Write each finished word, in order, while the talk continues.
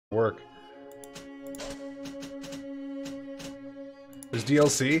work. There's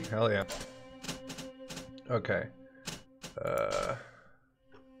DLC? Hell yeah. Okay.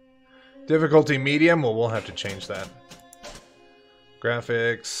 Difficulty medium? Well, we'll have to change that.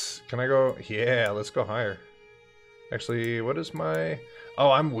 Graphics. Can I go? Yeah, let's go higher. Actually, what is my...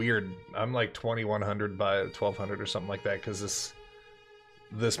 Oh, I'm weird. I'm like 2100 by 1200 or something like that because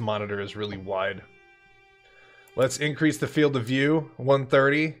this monitor is really wide. Let's increase the field of view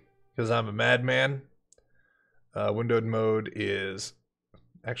 130 because I'm a madman. Windowed mode is...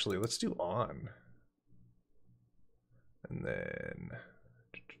 Actually, let's do on. And then...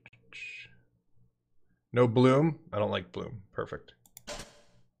 No bloom? I don't like bloom. Perfect.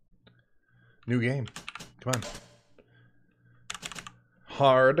 New game. Come on.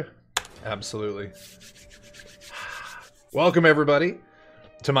 Hard. Absolutely. Welcome, everybody,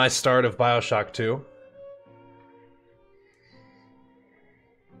 to my start of Bioshock 2.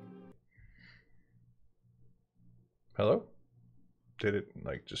 Hello? Did it,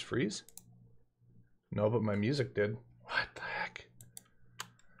 like, just freeze? No, but my music did. What the heck?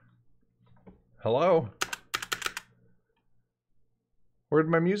 Hello? Where'd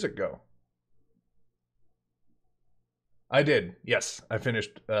my music go? I did. Yes, I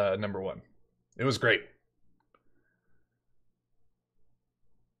finished number 1. It was great.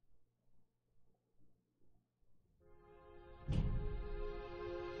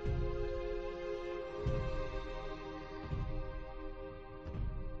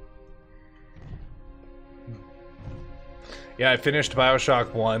 Yeah, I finished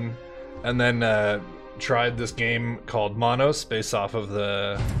Bioshock 1 and then tried this game called Monos based off of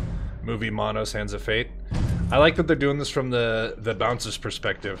the movie Monos Hands of Fate. I like that they're doing this from the bouncer's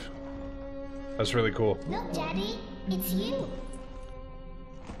perspective. That's really cool. Look, Daddy, it's you.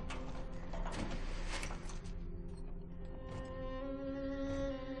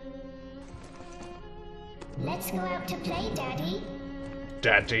 Let's go out to play, Daddy.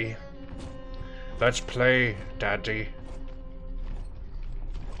 Daddy. Let's play, Daddy.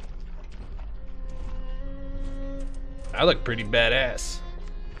 I look pretty badass.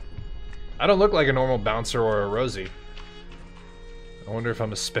 I don't look like a normal bouncer or a Rosie. I wonder if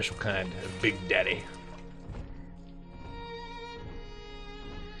I'm a special kind of Big Daddy.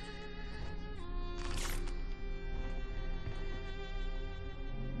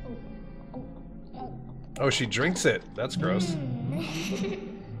 Oh, she drinks it. That's gross.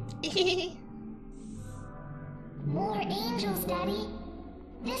 More angels, Daddy.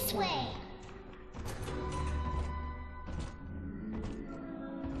 This way.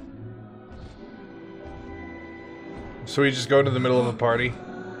 So we just go into the middle of a party.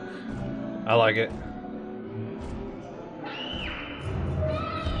 I like it.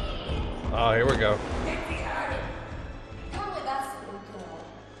 Oh, here we go. Come with us, little girl.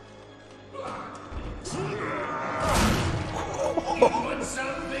 You want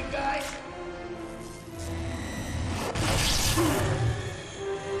some, big guy?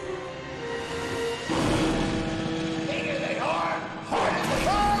 Big as they are, hard as they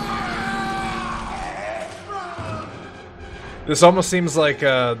are. This almost seems like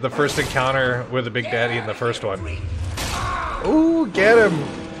the first encounter with the Big Daddy in the first one. Ooh, get him!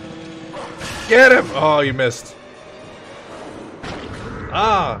 Get him! Oh, you missed.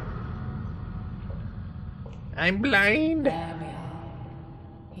 Ah! I'm blind. There we are.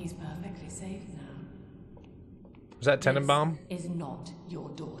 He's perfectly safe now. Was that Tenenbaum? This is not your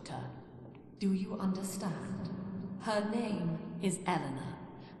daughter. Do you understand? Her name is Eleanor,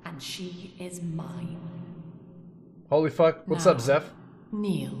 and she is mine. Holy fuck. What's Now, up, Zeph?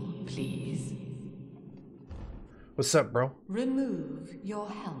 Kneel, please. What's up, bro? Remove your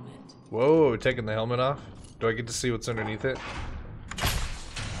helmet. Whoa, taking the helmet off? Do I get to see what's underneath it?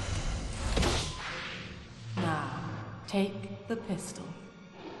 Now, take the pistol.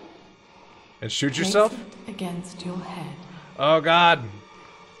 And shoot Place yourself? it against your head. Oh, God.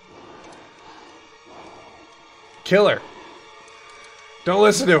 Kill her. Don't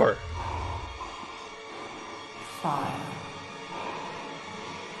listen to her. Fire.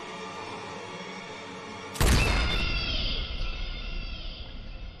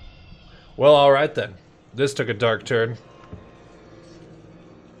 Well, alright then. This took a dark turn.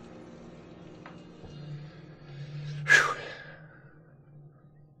 Whew.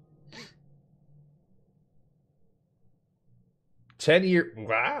 10 year.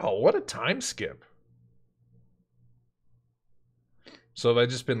 Wow, what a time skip. So have I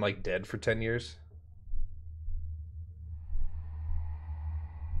just been like dead for 10 years?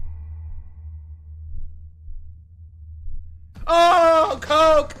 Oh,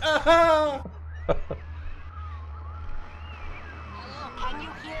 Coke! Hello, can you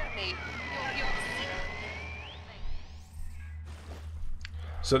hear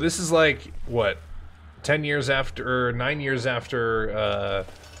So this is like, what, 10 years after, or 9 years after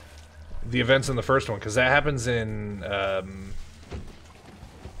the events in the first one, because that happens in, what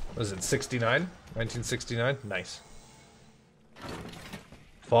was it, 69? 1969? Nice.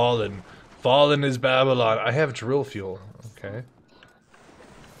 Fallen. Fallen is Babylon. I have drill fuel. Okay.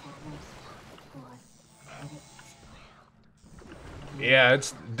 Yeah,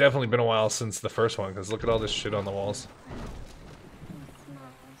 it's definitely been a while since the first one, because look at all this shit on the walls.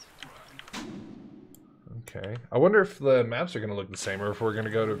 Okay. I wonder if the maps are going to look the same, or if we're going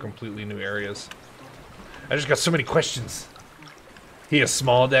to go to completely new areas. I just got so many questions. He a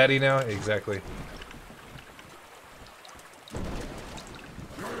small daddy now? Exactly.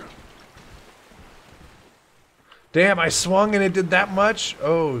 Damn, I swung and it did that much?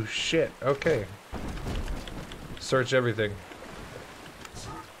 Oh, shit. Okay. Search everything.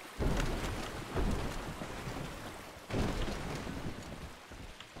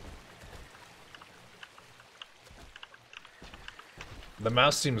 The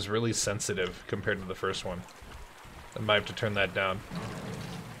mouse seems really sensitive compared to the first one. I might have to turn that down.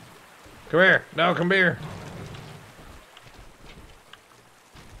 Come here! No, come here!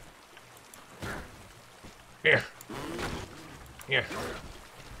 Here. Here.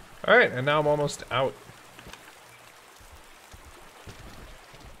 Alright, and now I'm almost out.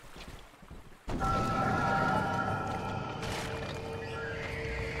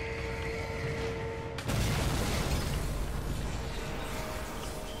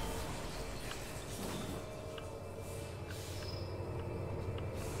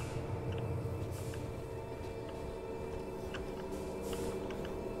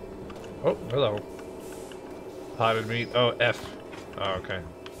 Oh, hello. Potted meat. Oh, F. Oh, okay.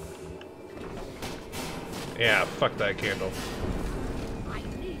 Yeah, fuck that candle. I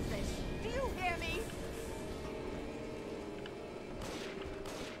need this. Do you hear me?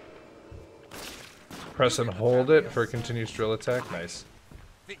 Press and hold it for a continuous drill attack. Nice.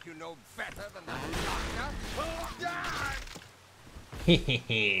 Think you know better than the doctor? Oh, die!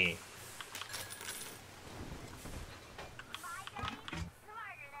 Hehehe. My daddy's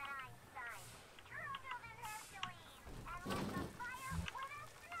smarter than Einstein. True to the history, and with the fire, put a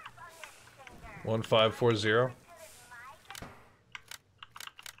snap on his finger. 1540.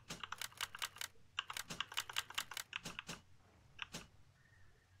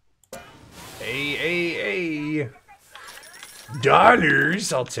 Hey.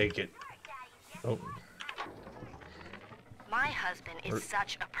 Dollars, I'll take it. Oh. My husband is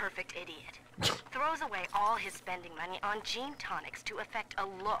such a perfect idiot. Throws away all his spending money on gene tonics to affect a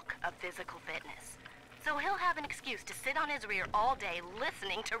look of physical fitness. So he'll have an excuse to sit on his rear all day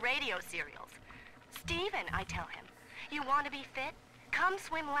listening to radio serials. Steven, I tell him, you want to be fit? Come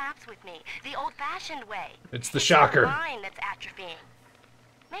swim laps with me, the old-fashioned way. It's the shocker. Your mind that's atrophying.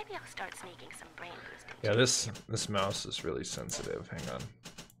 Maybe I'll start sneaking some brain boosting. Yeah, this mouse is really sensitive. Hang on.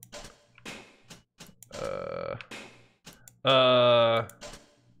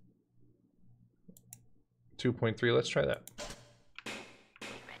 2.3. Let's try that.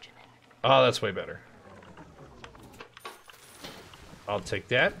 Oh, that's way better. I'll take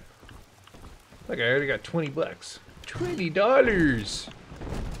that. Look, I already got 20 bucks. $20.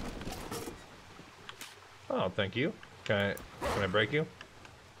 Oh, thank you. Can I break you?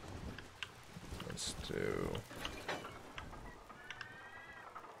 Let's do.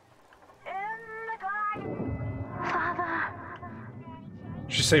 Father.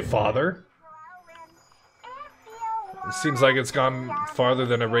 Did she say father? It seems like it's gone farther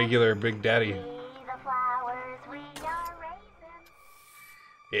than a regular Big Daddy. The flowers we are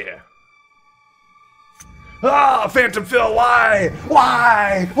raising. Yeah. Ah, Phantom Phil, why?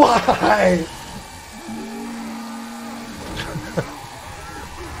 Why? Why?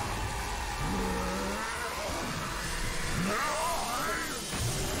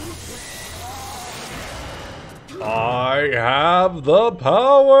 I have the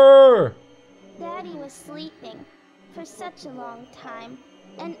power! Daddy was sleeping for such a long time,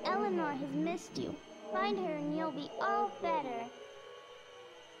 and Eleanor has missed you. Find her and you'll be all better.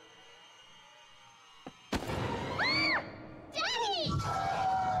 Daddy!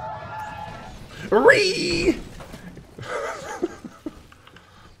 Ree!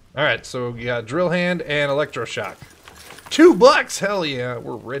 Alright, so we got drill hand and electroshock. $2! Hell yeah,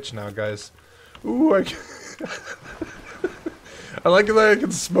 we're rich now, guys. Ooh, I like that I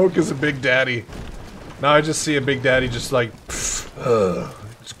can smoke as a Big Daddy. Now I just see a Big Daddy just like, it's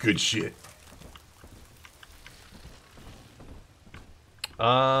good shit.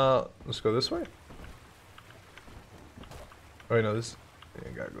 Let's go this way. Oh wait, no, this,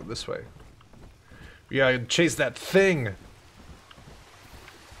 You gotta go this way. We gotta chase that thing.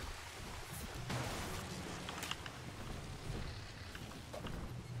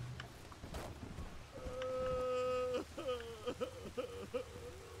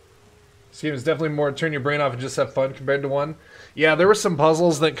 This game is definitely more turn your brain off and just have fun compared to 1. Yeah, there were some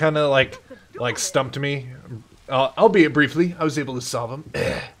puzzles that kind of like stumped me. Albeit briefly, I was able to solve them.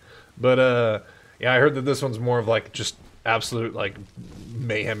 But yeah, I heard that this one's more of like just absolute like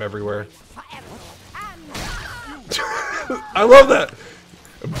mayhem everywhere. I love that.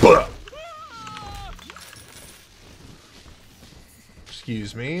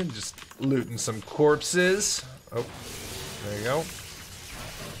 Excuse me, just looting some corpses. Oh, there you go.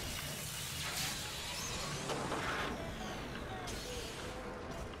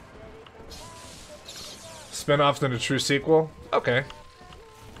 Spin-off than a true sequel? Okay.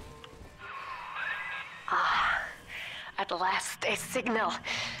 At last, a signal.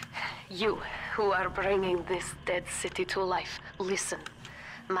 You, who are bringing this dead city to life, listen.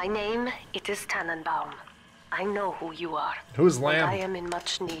 My name, it is Tannenbaum. I know who you are. Who's Lamb? And I am in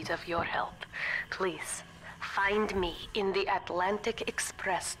much need of your help. Please, find me in the Atlantic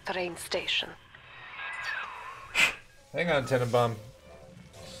Express train station. Hang on, Tannenbaum.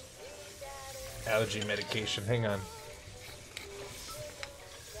 Allergy medication. Hang on.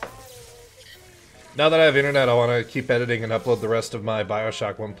 Now that I have internet, I want to keep editing and upload the rest of my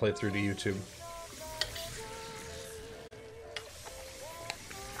Bioshock 1 playthrough to YouTube.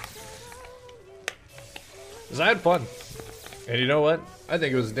 Because I had fun. And you know what? I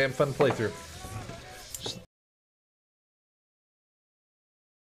think it was a damn fun playthrough.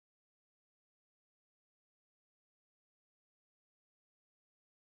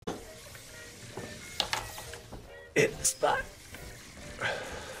 Hit the spot.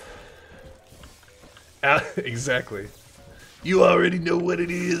 Exactly. You already know what it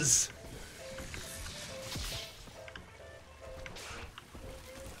is.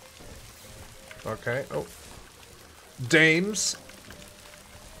 Okay. Oh. Dames.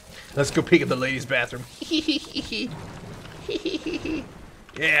 Let's go peek at the ladies' bathroom.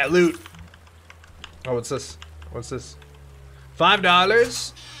 Yeah, loot. Oh, what's this? What's this?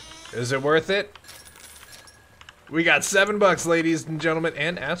 $5. Is it worth it? We got $7, ladies and gentlemen,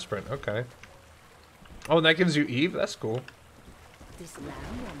 and aspirin. Okay. Oh, and that gives you Eve? That's cool.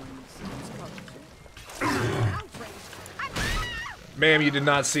 Ma'am, you did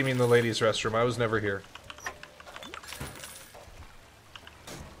not see me in the ladies' restroom. I was never here.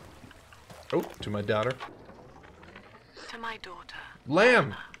 Oh, to my daughter. To my daughter.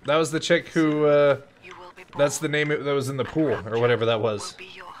 Lamb! That was the chick who, that's the name that was in the pool, or whatever that was.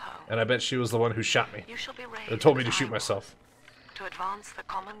 And I bet she was the one who shot me. Or told me to shoot myself. To advance the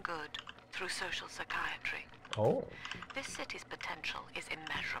common good through social psychiatry. Oh. This city's potential is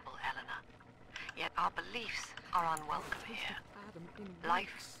immeasurable, Eleanor. Yet our beliefs are unwelcome here.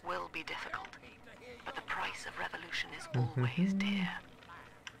 Life will be difficult, but the price of revolution is always dear.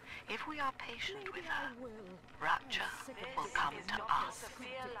 If we are patient with her, Rapture will come to us.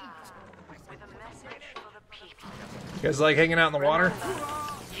 With a message for the people. You guys like hanging out in the water?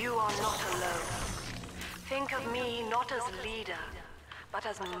 You are not alone. Think of me not as leader, but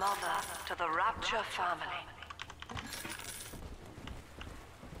as mother to the Rapture family.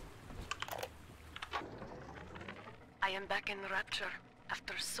 I am back in Rapture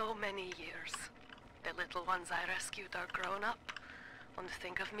after so many years. The little ones I rescued are grown up, and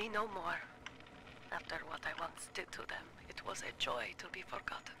think of me no more. After what I once did to them, it was a joy to be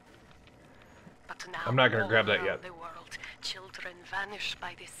forgotten. But now, I'm not gonna grab that all yet. around the world, children vanish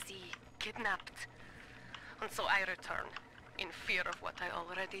by the sea, kidnapped. And so I return, in fear of what I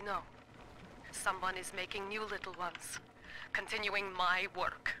already know. Someone is making new little ones, continuing my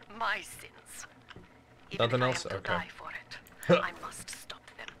work, my sins. Even Nothing if else? I have to Okay. die for it, I must stop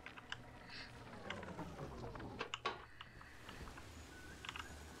them.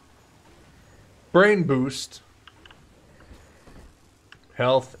 Brain boost.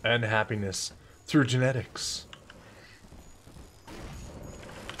 Health and happiness through genetics.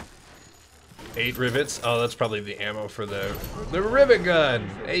 8 rivets. Oh, that's probably the ammo for the rivet gun.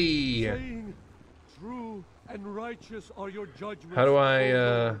 Hey. True and righteous are your judgments. How do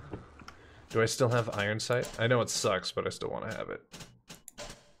I do I still have iron sight? I know it sucks, but I still want to have it.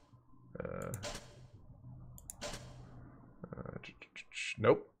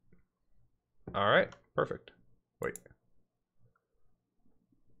 Nope. All right, perfect. Wait.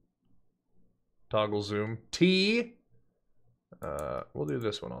 Toggle zoom. T. We'll do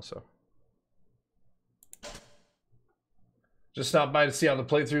this one also. Just stopped by to see how the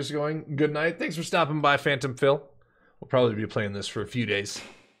playthrough's going. Good night. Thanks for stopping by, Phantom Phil. We'll probably be playing this for a few days.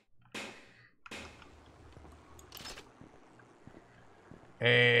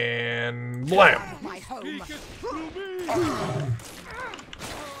 And blam! My home.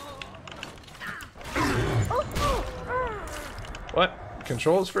 What?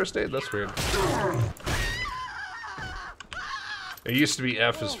 Controls first aid? That's weird. It used to be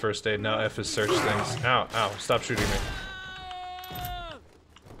F is first aid, now F is search things. Ow, ow, stop shooting me.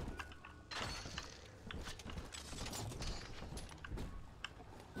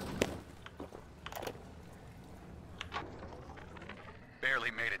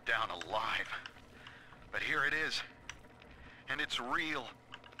 Barely made it down alive. But here it is. And it's real.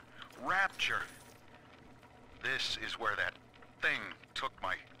 Rapture. This is where that thing took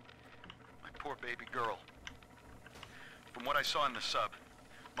my poor baby girl. From what I saw in the sub,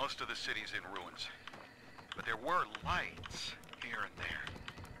 most of the city's in ruins. But there were lights here and there.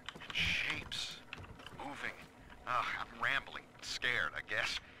 And shapes moving. I'm rambling, scared, I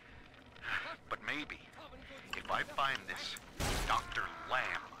guess. But maybe, if I find this Dr.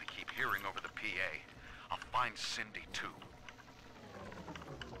 Lamb I keep hearing over the PA, I'll find Cindy too.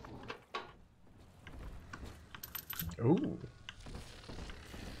 Ooh.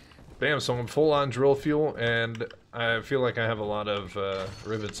 Damn, so I'm full on drill fuel, and I feel like I have a lot of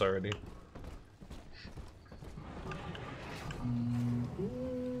rivets already.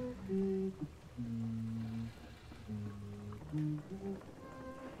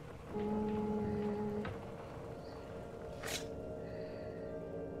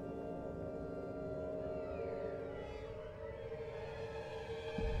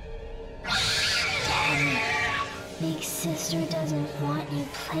 Big sister doesn't want you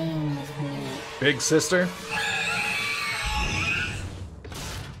playing with me. Big sister?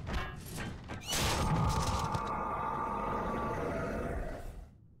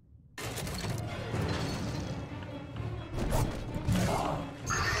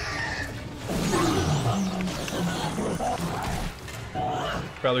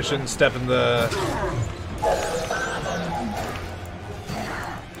 Probably shouldn't step in the...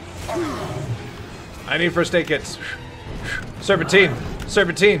 I need first aid kits. Serpentine!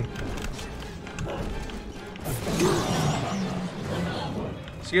 Serpentine!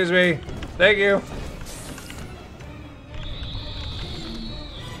 Excuse me. Thank you.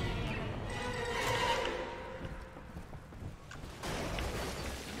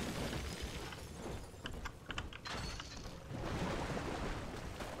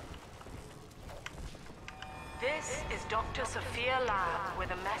 This is Dr. Sophia Lamb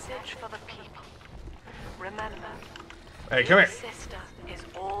with a message for the people. Remember, Hey, come here. sister is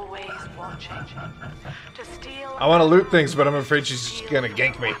always watching. To steal I want to loot things, but I'm afraid she's just gonna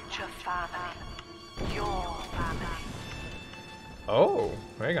gank me. Rapture family. Your family. Oh,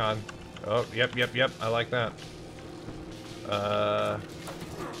 hang on. Oh, yep, yep, yep. I like that.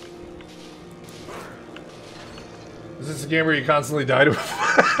 Is this a game where you constantly die to?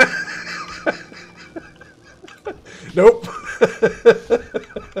 Nope.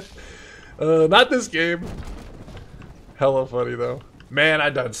 Not this game. Hella funny though. Man,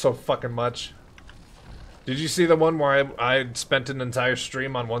 I died so fucking much. Did you see the one where I spent an entire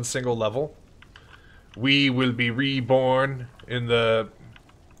stream on one single level? We will be reborn in the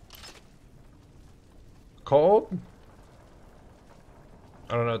cold?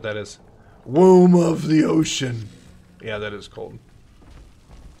 I don't know what that is. Womb of the ocean. Yeah, that is cold.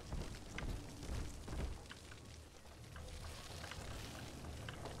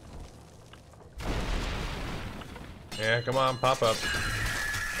 Yeah, come on, pop up.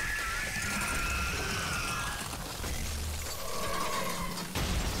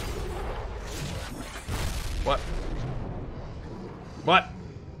 What? What?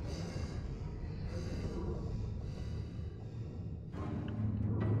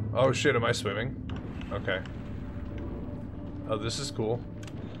 Oh shit, am I swimming? Okay. Oh, this is cool.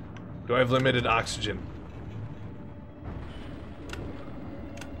 Do I have limited oxygen?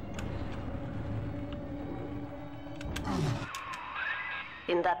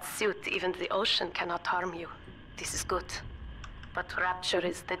 In that suit, even the ocean cannot harm you. This is good. But Rapture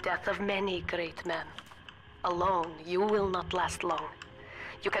is the death of many great men. Alone, you will not last long.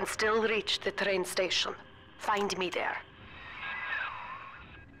 You can still reach the train station. Find me there.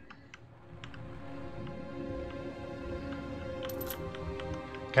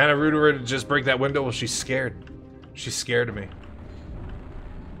 Kind of rude of her to just break that window. Well, she's scared. She's scared of me.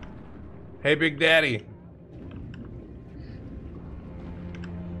 Hey, Big Daddy.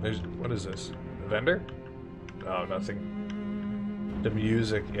 What is this? A vendor? Oh, nothing. The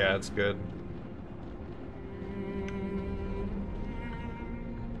music. Yeah, it's good.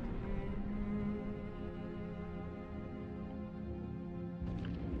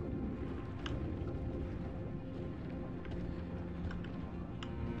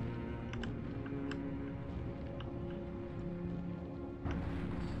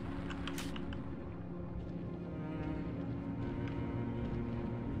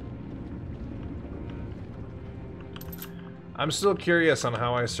 I'm still curious on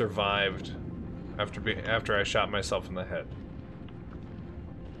how I survived after I shot myself in the head.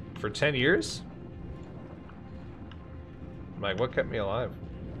 For 10 years? I'm like, what kept me alive?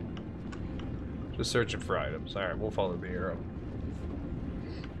 Just searching for items. Alright, we'll follow the arrow.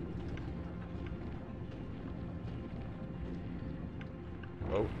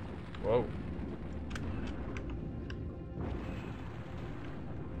 Whoa. Whoa.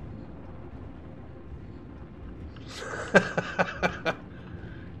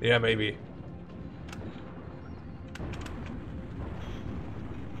 Yeah, maybe.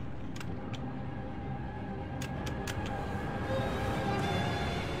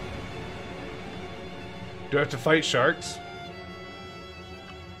 Do I have to fight sharks?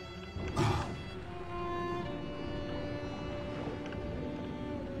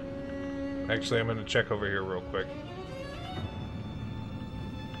 Actually, I'm gonna check over here real quick.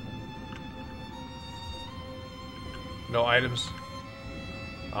 No items.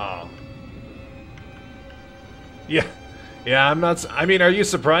 Oh. Yeah. Yeah, I'm not... I mean, are you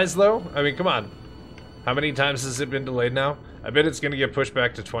surprised, though? I mean, come on. How many times has it been delayed now? I bet it's gonna get pushed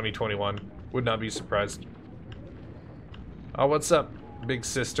back to 2021. Would not be surprised. Oh, what's up, big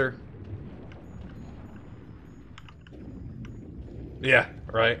sister? Yeah,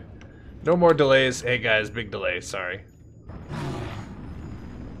 right. No more delays. Hey, guys, big delay. Sorry.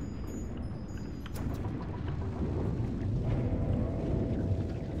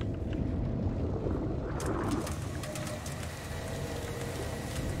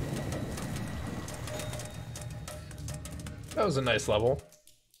 That was a nice level.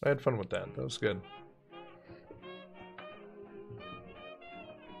 I had fun with that. That was good.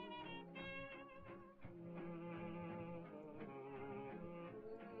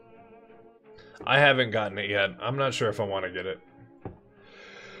 I haven't gotten it yet. I'm not sure if I want to get it.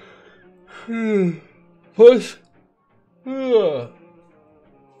 Plus,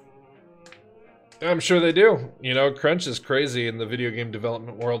 I'm sure they do. You know, crunch is crazy in the video game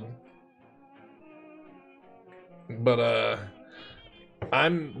development world. But,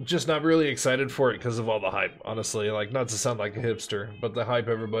 I'm just not really excited for it because of all the hype, honestly. Like, not to sound like a hipster, but the hype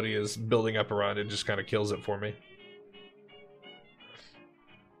everybody is building up around it just kind of kills it for me.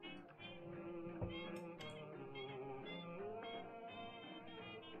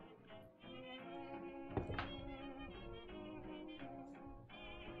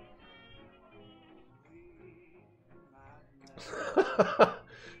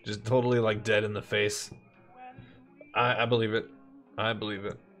 Just totally, like, dead in the face. I believe it. I believe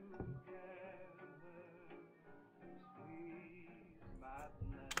it.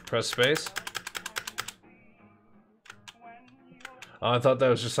 Press space. Oh, I thought that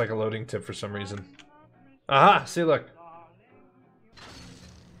was just like a loading tip for some reason. Aha! See, look.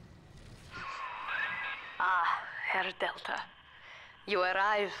 Ah, Herr Delta. You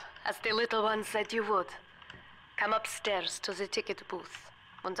arrive, as the little one said you would. Come upstairs to the ticket booth,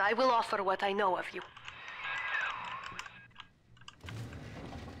 and I will offer what I know of you.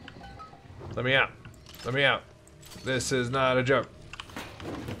 Let me out. Let me out. This is not a joke.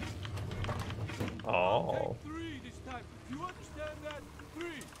 Oh.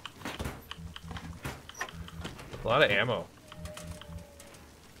 A lot of ammo.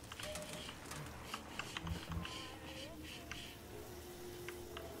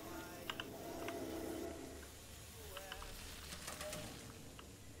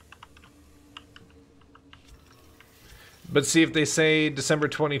 But see, if they say December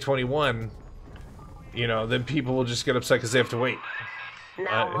 2021, you know, then people will just get upset because they have to wait.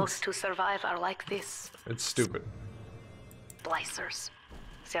 Now most who survive are like this. It's stupid. Splicers.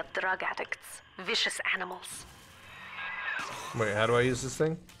 They're drug addicts. Vicious animals. Wait, how do I use this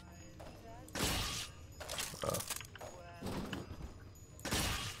thing? Oh.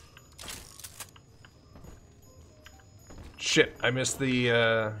 Shit, I missed the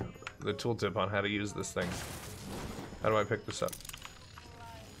tooltip on how to use this thing. How do I pick this up?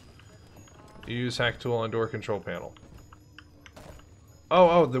 Use hack tool on door control panel.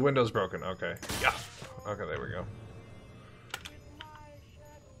 Oh, the window's broken. Okay. Yeah. Okay, there we go.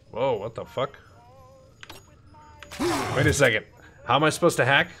 Whoa, what the fuck? Wait a second. How am I supposed to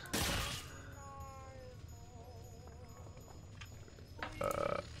hack?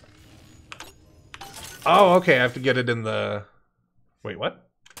 Oh, okay, I have to get it in the... Wait, what?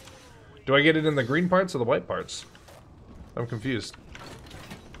 Do I get it in the green parts or the white parts? I'm confused.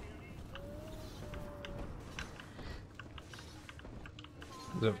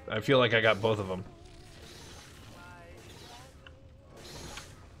 I feel like I got both of them.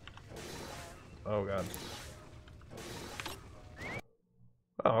 Oh god.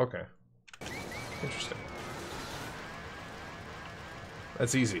 Oh, okay. Interesting.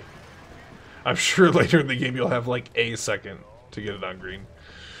 That's easy. I'm sure later in the game you'll have like a second to get it on green.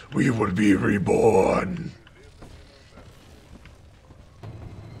 We will be reborn.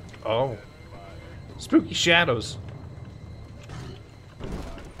 Oh. Spooky shadows.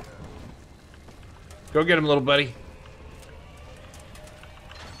 Go get him, little buddy.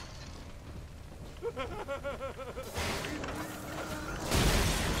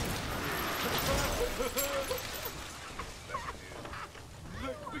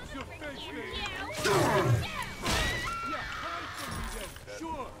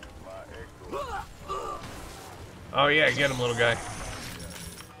 Oh yeah, get him, little guy.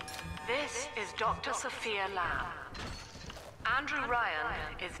 This is Dr. Sophia Lamb. Andrew Ryan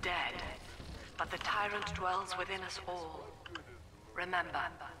is dead, but the tyrant dwells within us all. Remember,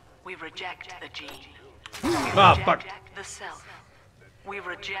 we reject the gene. We reject fuck. the self. We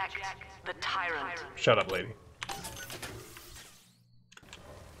reject the tyrant. Shut up, lady.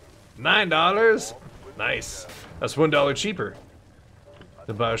 $9? Nice. That's $1 cheaper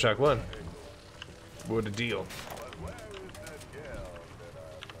than Bioshock 1. What a deal.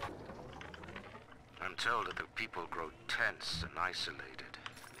 I'm told that the people grow tense and isolated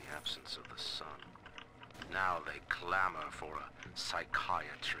in the absence of the sun. Now they clamor for a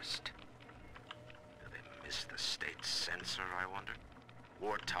psychiatrist. Do they miss the state censor, I wonder?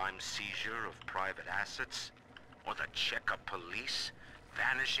 Wartime seizure of private assets? Or the checkup police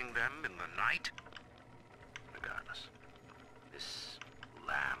vanishing them in the night? Regardless, this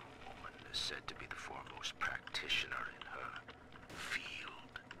Lamb woman is said to be the foremost practitioner in her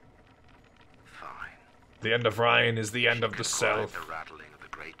field. Fine. The end of Ryan is the end of the Quiet South. the rattling of the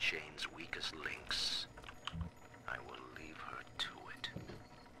great chain's weakest links. I will leave her to it.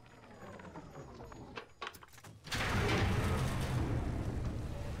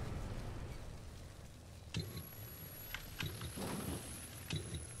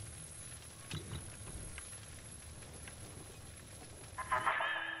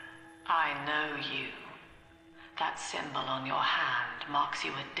 I know you. That symbol on your hand marks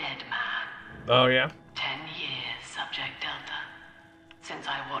you a dead man. Oh yeah? 10 years, Subject Delta. Since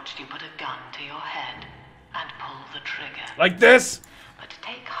I watched you put a gun to your head and pull the trigger. Like this? But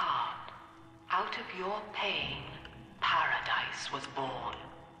take heart. Out of your pain, paradise was born.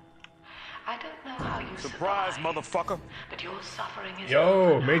 I don't know how you Surprise, survived, motherfucker. but your suffering is Yo,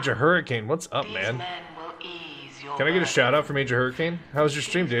 over now. Major Hurricane, what's up, These man? men will ease your Can I get a burden. shout out for Major Hurricane? How was your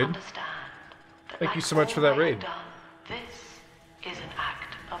stream, Please dude? understand that Thank you like so much for all that I raid. have done, this is an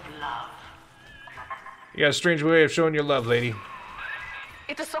act of love. You got a strange way of showing your love, lady.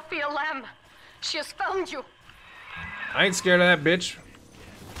 It is Sophia Lamb. She has found you. I ain't scared of that bitch.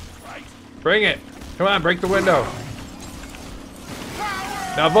 Bring it. Come on, break the window.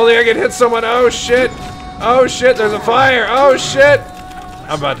 Now, if only I could hit someone. Oh, shit. Oh, shit, there's a fire. Oh, shit.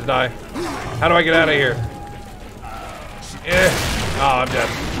 I'm about to die. How do I get out of here? Oh, I'm dead.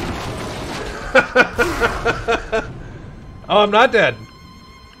 Oh, I'm not dead.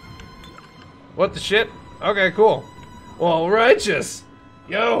 What the shit? Okay, cool. Well, righteous.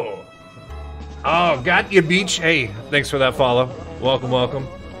 Yo. Oh, got you, Beach. Hey, thanks for that follow. Welcome, welcome.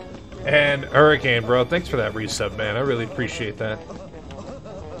 And Hurricane, bro, thanks for that resub, man. I really appreciate that.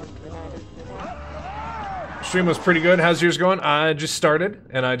 Stream was pretty good. How's yours going? I just started,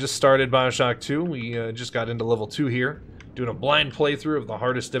 and I just started Bioshock 2. We just got into level 2 here, doing a blind playthrough of the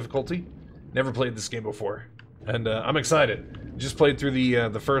hardest difficulty. Never played this game before, and I'm excited. Just played through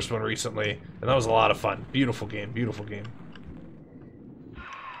the first one recently, and that was a lot of fun. Beautiful game, beautiful game.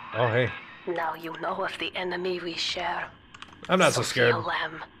 Oh, hey. Now you know of the enemy we share. I'm not so scared. Sophia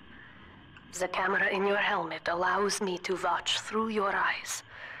Lamb. The camera in your helmet allows me to watch through your eyes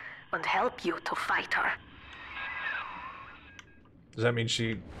and help you to fight her. Does that mean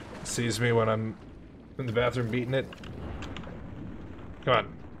she sees me when I'm in the bathroom beating it? Come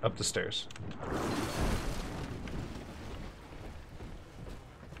on, up the stairs.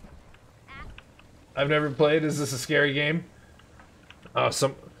 I've never played. Is this a scary game? Oh,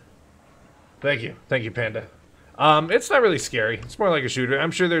 Thank you, Panda. It's not really scary. It's more like a shooter. I'm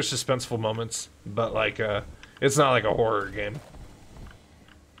sure there's suspenseful moments, but like, it's not like a horror game.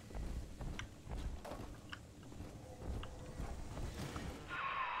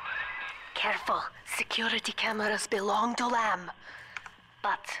 Careful. Security cameras belong to Lamb.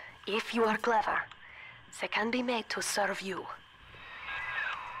 But if you are clever, they can be made to serve you.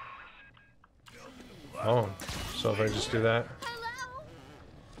 Oh, so if I just do that.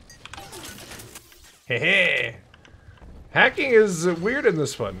 Hey, hey. Hacking is weird in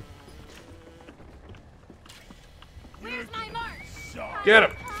this one. Where's my mark? Get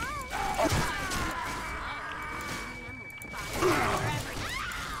him.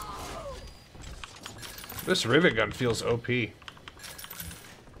 This rivet gun feels OP.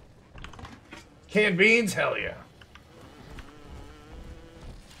 Canned beans? Hell yeah.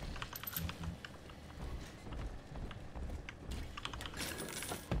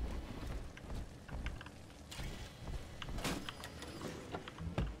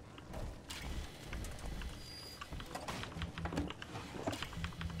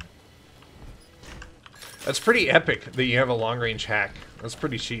 That's pretty epic that you have a long-range hack. That's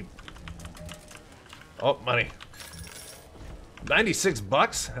pretty cheap. Oh, money. 96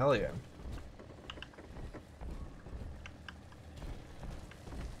 bucks? Hell yeah.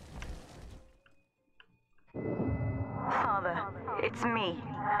 Father, it's me,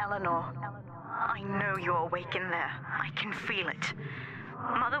 Eleanor. I know you're awake in there. I can feel it.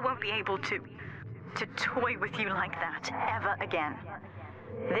 Mother won't be able to toy with you like that ever again.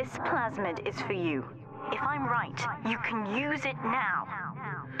 This plasmid is for you. If I'm right, you can use it now.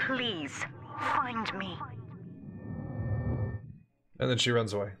 Please, find me. And then she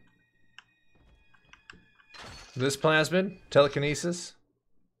runs away. This plasmid? Telekinesis?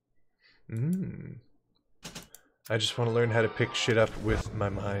 I just want to learn how to pick shit up with my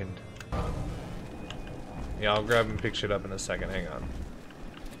mind. Yeah, I'll grab and pick shit up in a second. Hang on.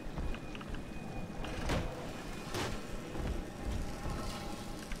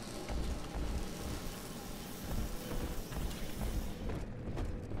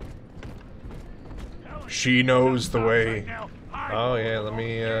 She knows the way. Oh yeah, let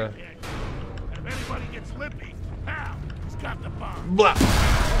me If anybody gets lippy, pow, he's got the bomb. Blah.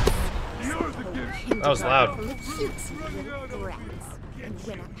 That was loud.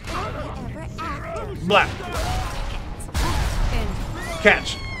 Blah.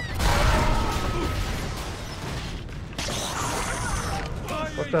 Catch.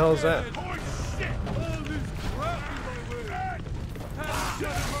 What the hell is that?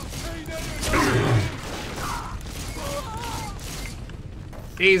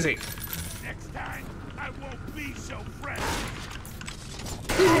 Easy. Next time, I won't be so fresh.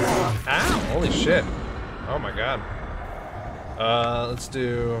 Ow, holy shit. Oh my god. Let's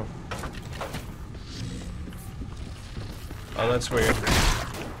do... Oh, that's weird.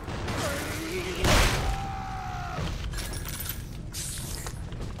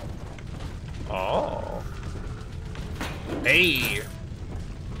 Oh. Hey.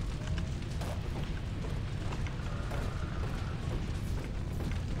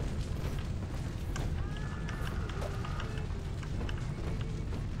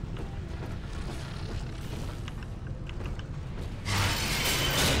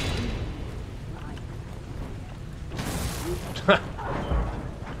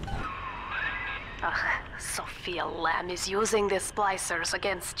 Sophia Lamb is using the splicers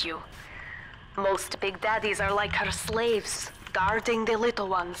against you. Most big daddies are like her slaves, guarding the little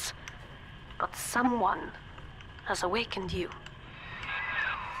ones. But someone has awakened you.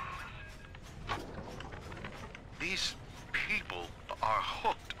 These people are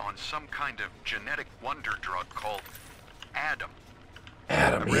hooked on some kind of genetic wonder drug called Adam.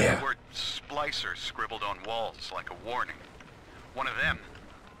 Adam, I read yeah. the word splicer scribbled on walls like a warning. One of them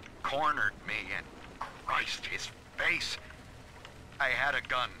cornered me and Christ, his face. I had a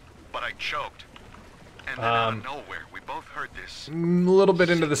gun, but I choked. And then out of nowhere, we both heard this. A little bit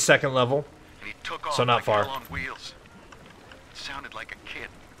into the second level, And he took off so not like far. hell on wheels. It sounded like a kid.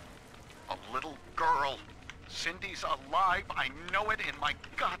 A little girl. Cindy's alive. I know it in my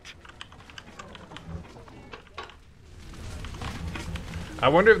gut. I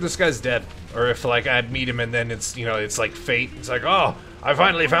wonder if this guy's dead, or if like I'd meet him and then it's, you know, it's like fate. It's like, oh, I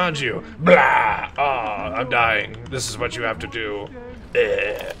finally found you. Blah. Oh, I'm dying. This is what you have to do.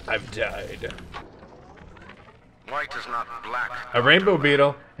 I've died. White is not black. A rainbow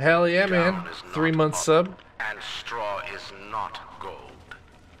beetle. Hell yeah, man. Down is not 3 month up, sub. And straw is not gold.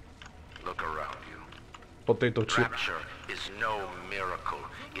 Look around you. Potato chip. Rapture is no miracle.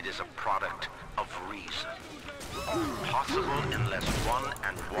 It is a product of reason. Possible unless 1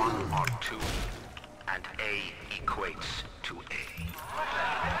 and 1 are 2, and A equates to A.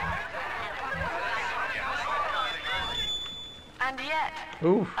 And yet,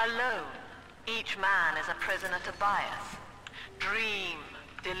 Ooh. alone, each man is a prisoner to bias, dream,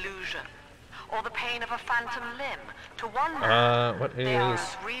 delusion, or the pain of a phantom limb. To one man, what they are is...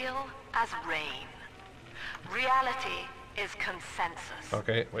 as real as rain. Reality is consensus.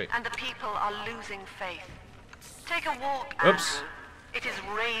 Okay, wait. And the people are losing faith. Take a walk, Oops. Andrew. It is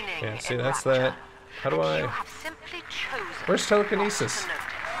raining Yeah, see, in that's Rapture. that. How do And you I... have simply chosen Where's telekinesis? not to notice.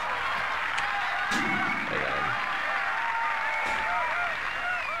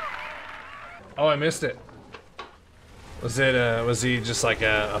 Oh, I missed it. Was it, was he just like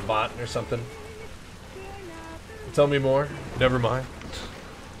a bot or something? Tell me more. Never mind.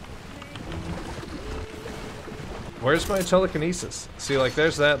 Where's my telekinesis? See, like,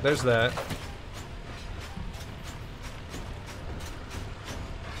 there's that, there's that.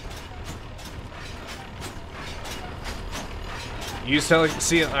 Use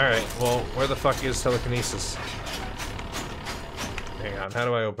see, alright, well, where the fuck is telekinesis? Hang on, how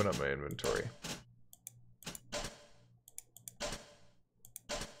do I open up my inventory?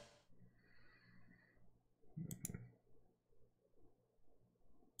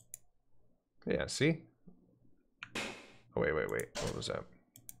 Yeah, see? Oh, wait. What was that?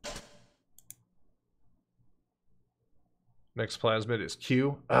 Next plasmid is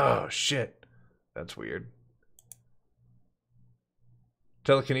Q. Oh, shit. That's weird.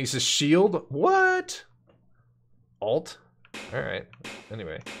 Telekinesis shield? What? Alt? Alright.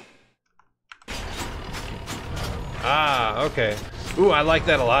 Anyway. Ah, okay. Ooh, I like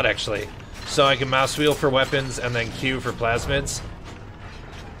that a lot, actually. So I can mouse wheel for weapons and then Q for plasmids.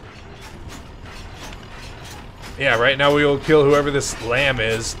 Yeah, right now we will kill whoever this lamb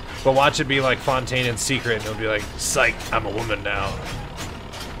is, but watch it be like Fontane in secret, and it'll be like, psych, I'm a woman now.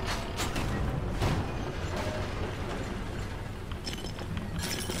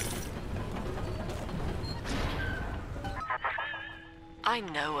 I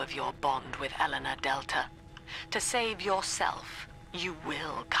know of your bond with Eleanor Delta. To save yourself, you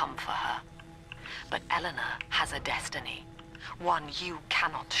will come for her. But Eleanor has a destiny, one you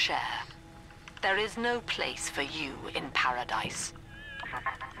cannot share. There is no place for you in paradise.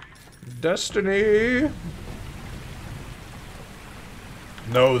 Destiny!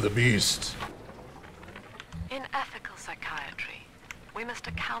 Know the beast. In ethical psychiatry, we must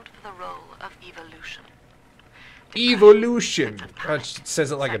account for the role of evolution. Evolution! Oh, it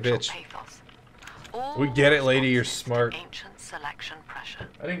says it like a bitch. We get it, lady, you're smart. Ancient selection pressure.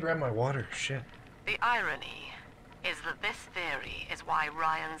 I didn't grab my water, shit. The irony is that this theory is why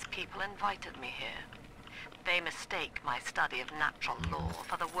Ryan's people invited me here. They mistake my study of natural law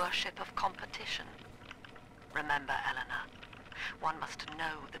for the worship of competition. Remember, Eleanor, one must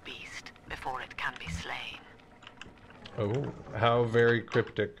know the beast before it can be slain. Oh, how very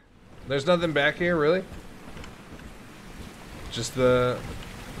cryptic. There's nothing back here, really? Just the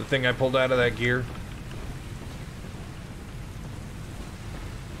thing I pulled out of that gear.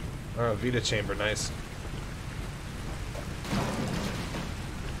 Oh, Vita chamber, nice.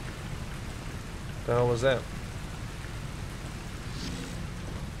 The hell was that?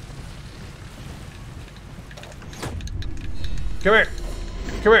 Come here!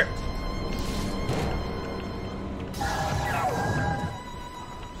 Come here!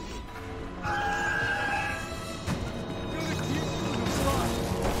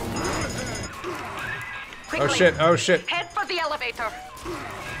 Quickly, oh shit, oh shit. Head for the elevator.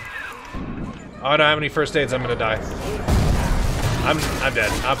 Oh, I don't have any first aids, I'm gonna die. I'm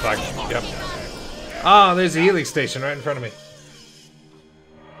dead. I'm fucked. Yep. Ah, there's the healing station right in front of me.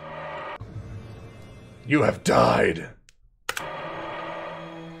 You have died.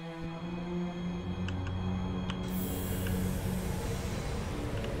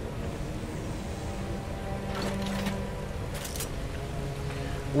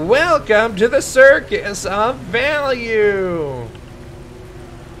 Welcome to the circus of value.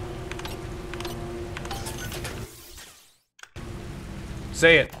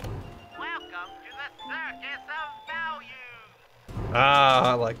 Say it. Welcome to the circus of value.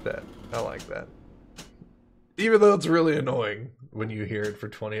 Ah, I like that. I like that. Even though it's really annoying when you hear it for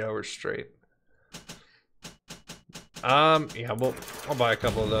 20 hours straight. Yeah, I'll buy a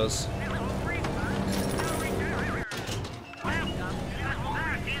couple of those.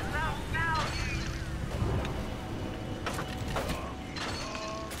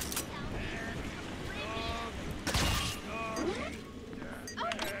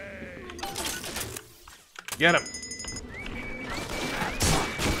 Get him!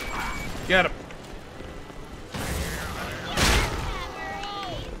 Get him!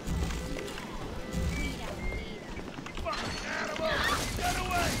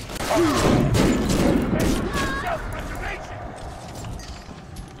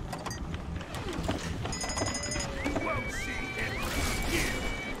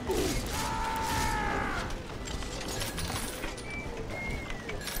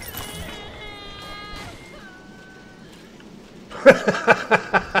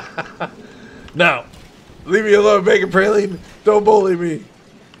 Now, leave me alone, Bacon Praline. Don't bully me.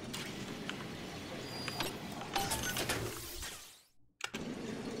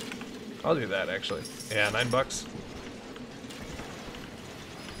 I'll do that, actually. Yeah, $9.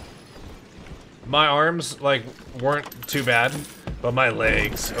 My arms, like, weren't too bad, but my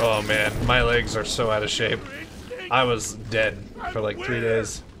legs, oh man, my legs are so out of shape. I was dead for like 3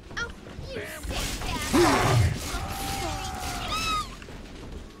 days.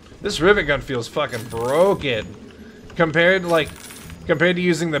 This rivet gun feels fucking broken. Compared to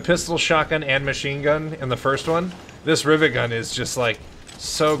using the pistol, shotgun, and machine gun in the first one, this rivet gun is just like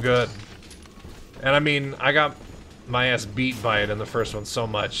so good. And I mean, I got my ass beat by it in the first one so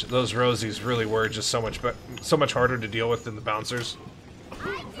much. Those Rosies really were just so much harder to deal with than the bouncers.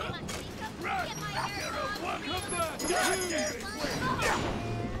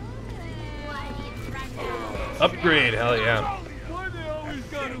 Upgrade, hell yeah.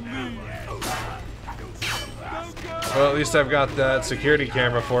 Well, at least I've got that security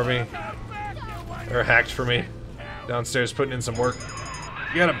camera for me. Or hacked for me. Downstairs putting in some work.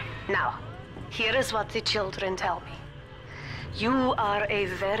 Get him. Now, here is what the children tell me. You are a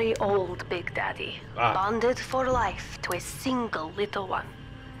very old Big Daddy, bonded for life to a single little one.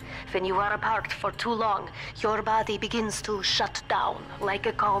 When you are apart for too long, your body begins to shut down like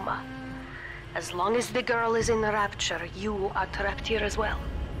a coma. As long as the girl is in the Rapture, you are trapped here as well.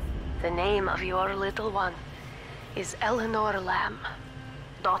 The name of your little one is Eleanor Lamb,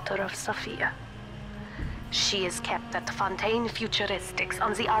 daughter of Sophia. She is kept at Fontane Futuristics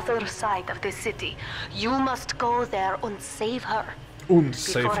on the other side of the city. You must go there and save her.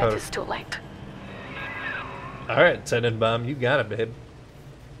 Before it is too late. Alright, Tenenbaum, you got it, babe.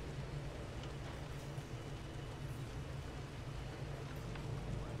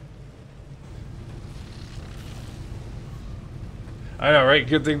 I know, right?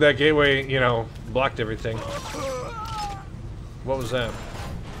 Good thing that gateway, you know, blocked everything. What was that?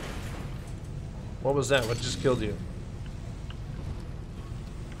 What was that? What just killed you?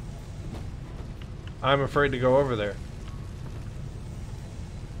 I'm afraid to go over there.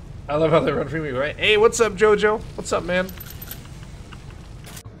 I love how they run from me, right? Hey, what's up, Jojo? What's up, man?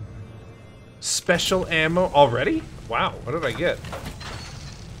 Special ammo already? Wow, what did I get?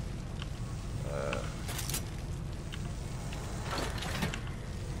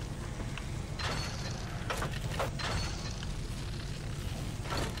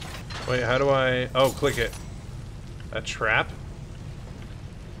 Wait, how do I... Oh, click it. A trap?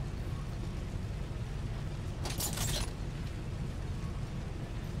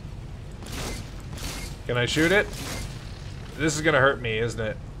 Can I shoot it? This is gonna hurt me, isn't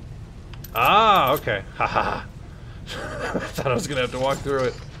it? Ah, okay. Haha. I thought I was gonna have to walk through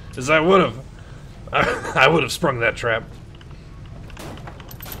it. As I would have. I would have sprung that trap.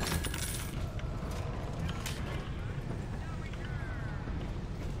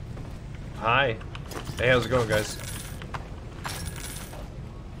 Hi. Hey, how's it going, guys?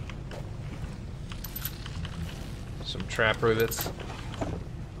 Some trap rivets.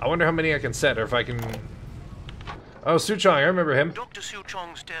 I wonder how many I can set, or if I can... Oh, Suchong, I remember him. Dr.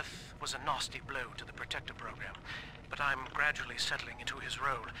 Suchong's death was a nasty blow to the Protector program, but I'm gradually settling into his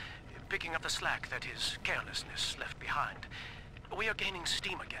role, picking up the slack that his carelessness left behind. We are gaining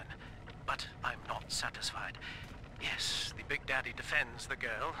steam again, but I'm not satisfied. Yes, the Big Daddy defends the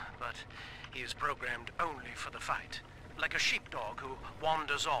girl, but he is programmed only for the fight. Like a sheepdog who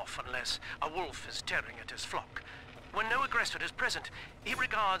wanders off unless a wolf is tearing at his flock. When no aggressor is present, he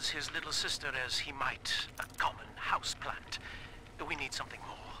regards his little sister as he might a common houseplant. We need something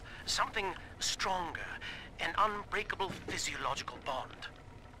more, something stronger, an unbreakable physiological bond.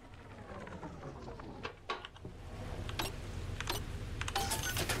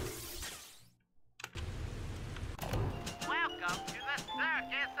 Welcome to the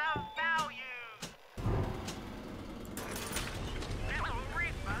circus of values. No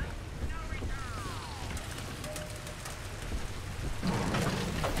refund, no return.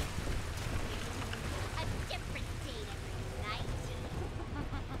 A different date every night.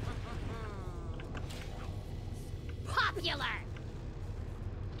 Popular.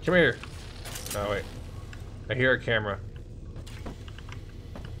 Come here. Oh, wait. I hear a camera.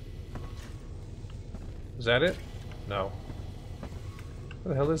 Is that it? No. What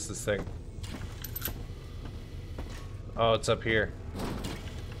the hell is this thing? Oh, it's up here.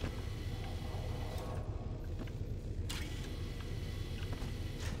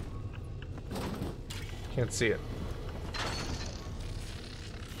 Can't see it.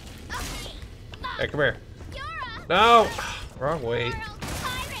 Hey, come here. No! Wrong way.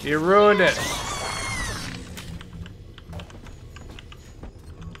 You ruined it.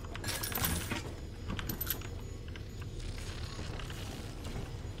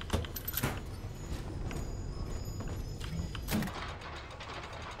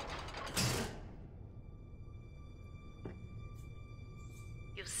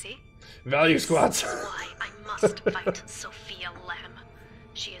 You see? Value squats. This is why I must fight Sophia Lamb.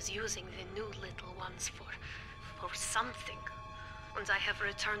 She is using the new little ones for or something, and I have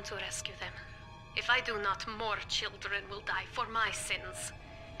returned to rescue them. If I do not, more children will die for my sins,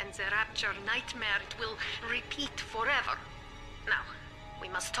 and the Rapture nightmare it will repeat forever. Now, we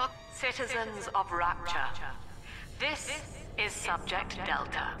must talk. Citizens of Rapture, this is Subject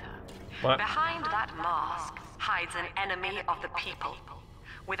Delta. What? Behind that mask hides an enemy of the people,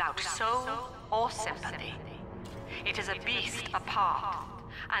 without soul or sympathy. It is a beast apart,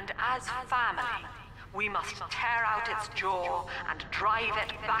 and as family, we must tear out its jaw and drive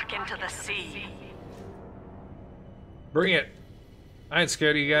it back into the sea. Bring it. I ain't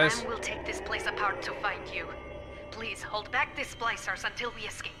scared of you guys. Ram will take this place apart to find you. Please hold back the splicers until we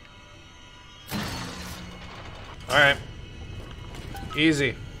escape. Alright.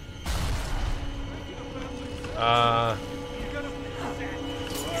 Easy.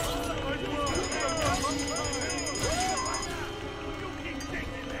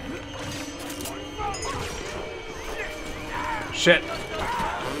 Shit.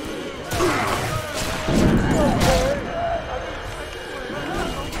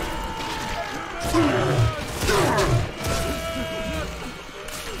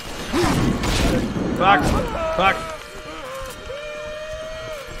 Fuck. Fuck.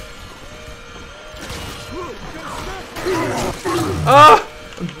 Oh!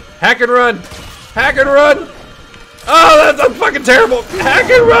 Hack and run! Hack and run! Oh, that's fucking terrible! Hack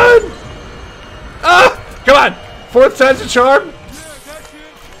and run! Oh! Come on! Fourth time's a charm!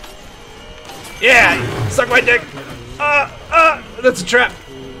 Yeah! Suck my dick! That's a trap!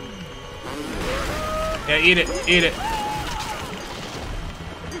 Yeah, eat it! Eat it!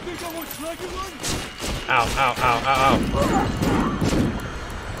 Ow, ow, ow, ow, ow.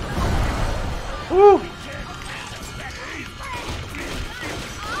 Woo!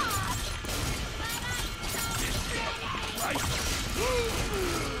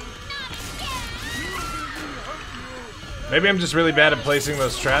 Maybe I'm just really bad at placing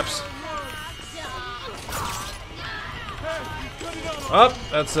those traps. Oh,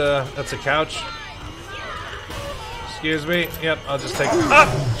 that's a couch. Excuse me. Yep, I'll just take it. Ah!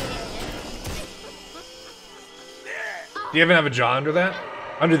 Do you even have a jaw under that?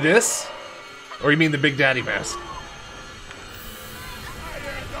 Under this? Or you mean the Big Daddy mask?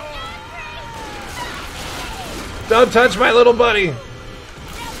 Don't touch my little buddy!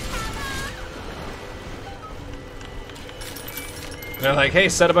 They're like, hey,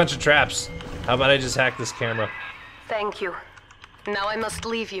 set a bunch of traps. How about I just hack this camera? Thank you. Now I must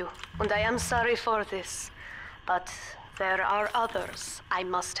leave you, and I am sorry for this. But there are others I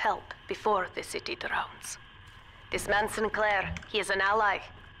must help before the city drowns. This man Sinclair, he is an ally,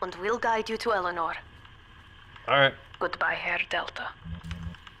 and will guide you to Eleanor. Alright. Goodbye, Herr Delta.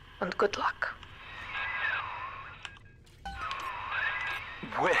 And good luck.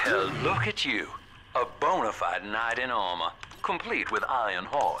 Well, look at you. A bona fide knight in armor, complete with iron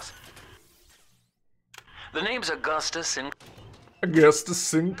horse. The name's Augustus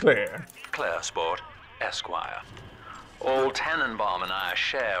Sinclair. Sport, Esquire. Old Tannenbaum and I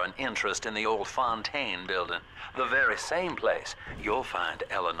share an interest in the old Fontane building, the very same place you'll find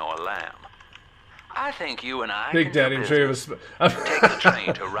Eleanor Lamb. I think you and I Big Daddy, I'm sure you have a take the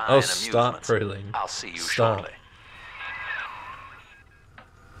train to Ryan Oh, Amusements. stop, Preling. I'll see you Stop. shortly.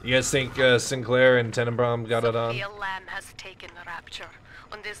 You guys think Sinclair and Tenenbaum got it on? Sophia Lamb has taken Rapture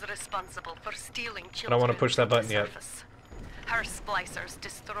and is responsible for stealing children. I don't want to push that from the button yet. surface. Her splicers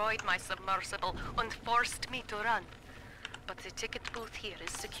destroyed my submersible and forced me to run. But the ticket booth here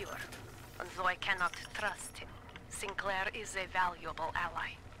is secure, and though I cannot trust him, Sinclair is a valuable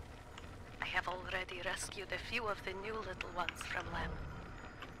ally. I have already rescued a few of the new little ones from Lamb.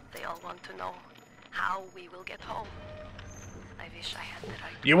 They all want to know how we will get home. I wish I had the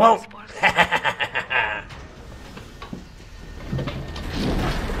right. You won't.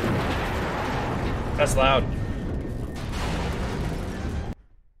 That's loud.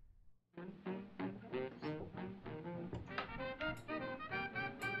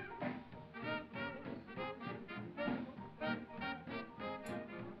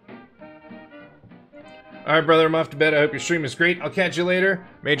 Alright, brother, I'm off to bed. I hope your stream is great. I'll catch you later.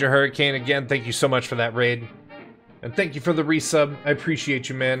 Major Hurricane, again, thank you so much for that raid. And thank you for the resub. I appreciate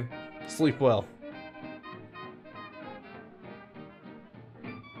you, man. Sleep well.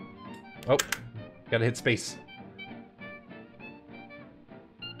 Oh, gotta hit space.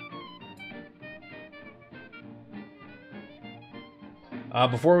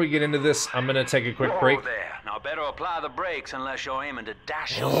 Before we get into this, I'm gonna take a quick break. Whoa there. Now better apply the brakes unless you're aiming to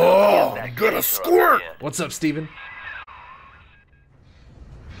dash yourself Oh, against that you got a gate squirt! ahead. What's up, Steven?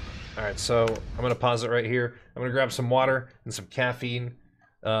 Alright, so I'm gonna pause it right here. I'm gonna grab some water and some caffeine.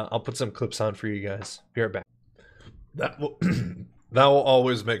 I'll put some clips on for you guys. Be right back. That will that will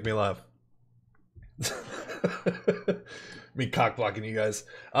always make me laugh. Me cock blocking you guys.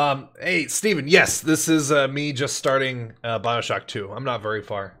 Hey, Steven, yes, this is me just starting Bioshock 2. I'm not very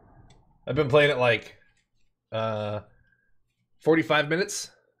far. I've been playing it like 45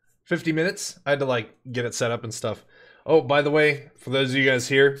 minutes, 50 minutes. I had to like get it set up and stuff. Oh, by the way, for those of you guys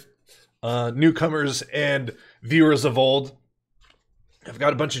here, newcomers and viewers of old, I've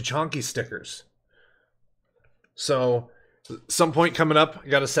got a bunch of Chonky stickers. So, some point coming up, I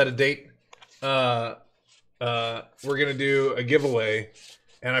got to set a date. We're gonna do a giveaway,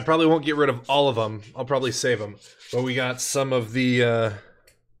 and I probably won't get rid of all of them. I'll probably save them. But we got some of the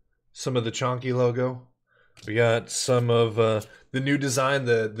Chonky logo. We got some of the new design,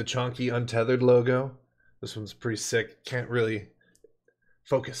 the Chonky untethered logo. This one's pretty sick. Can't really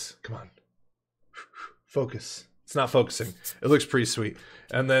focus. Come on, focus. It's not focusing. It looks pretty sweet.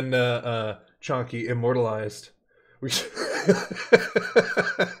 And then Chonky immortalized.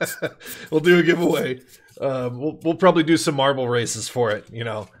 We'll do a giveaway. We'll probably do some marble races for it, you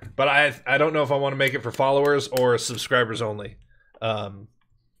know. But I don't know if I want to make it for followers or subscribers only,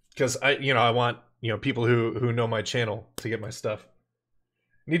 because I want people who know my channel to get my stuff.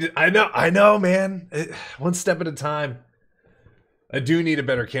 I know, man. One step at a time. I do need a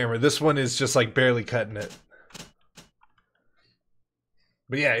better camera. This one is just like barely cutting it.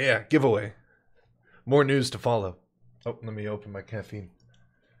 But yeah, giveaway. More news to follow. Oh, let me open my caffeine.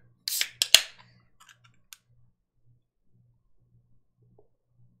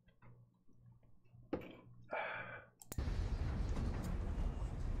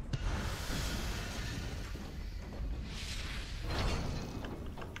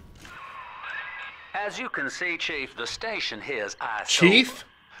 As you can see, Chief, the station here is ice. Chief?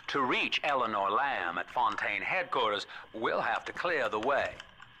 To reach Eleanor Lamb at Fontane headquarters, we'll have to clear the way.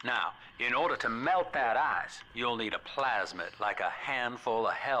 Now, in order to melt that ice, you'll need a plasmid, like a handful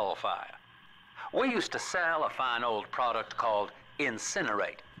of hellfire. We used to sell a fine old product called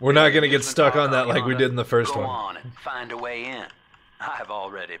Incinerate. We're not going to get stuck on that like we did in the first one. Go on and find a way in. I've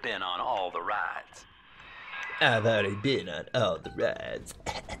already been on all the rides. I've already been on all the rides.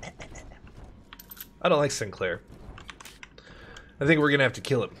 I don't like Sinclair. I think we're going to have to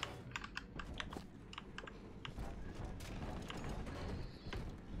kill him.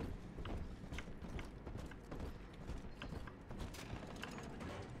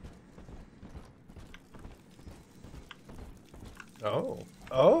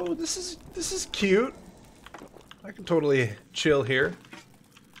 Oh, this is cute. I can totally chill here.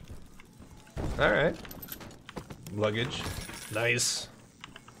 All right. Luggage. Nice.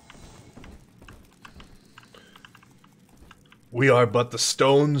 We are but the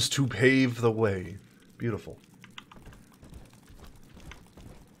stones to pave the way. Beautiful.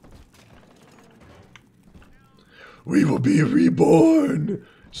 We will be reborn.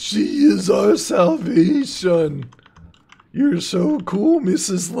 She is our salvation. You're so cool,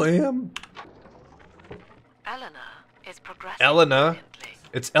 Mrs. Lamb. Eleanor is progressing. Eleanor?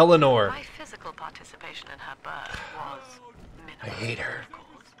 It's Eleanor. My physical participation in her birth was minimal. I hate her. Of course.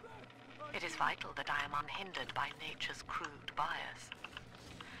 It is vital that I am unhindered by nature's crude bias.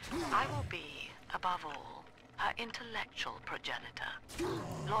 I will be, above all, her intellectual progenitor,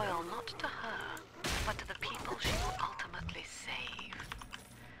 loyal not to her, but to the people she will ultimately save.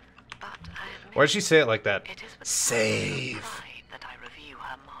 But I admit, Why'd she say it like that? it is with Save. pride that I review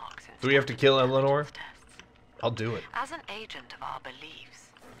her marks Do we have to kill Eleanor? I'll do it. as an agent of our beliefs.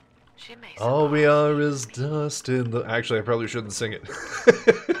 She may All we are is dust in the... Actually, I probably shouldn't sing it.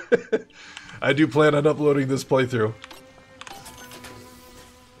 I do plan on uploading this playthrough.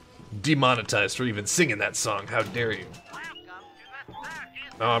 Demonetized for even singing that song. How dare you?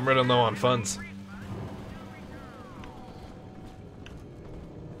 Oh, I'm running low on funds.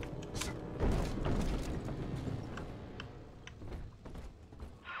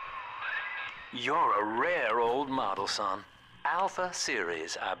 You're a rare old model, son. Alpha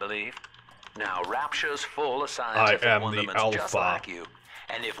series, I believe. Now, Rapture's full of scientific I am the wonderments just Alpha. like you.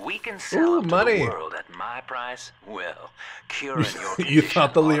 And if we can sell them to money. the world at my price, well, curing your You thought the condition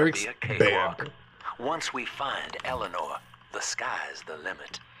ought to lyrics? be a Bam. cakewalk. Once we find Eleanor, the sky's the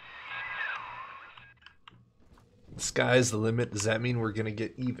limit. Sky's the limit. Does that mean we're gonna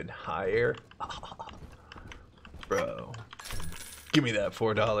get even higher? Bro. Give me that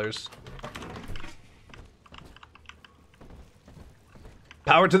 $4.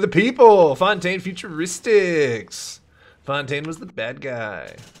 Power to the people! Fontane Futuristics! Fontane was the bad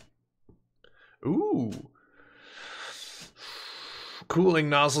guy. Ooh. Cooling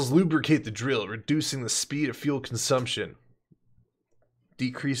nozzles lubricate the drill, reducing the speed of fuel consumption.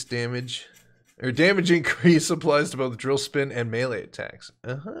 Decreased damage. Your damage increase applies to both drill spin and melee attacks.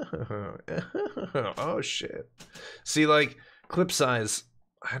 Oh shit. See, like, clip size,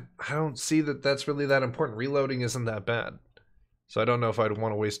 I don't see that that's really that important. Reloading isn't that bad. So I don't know if I'd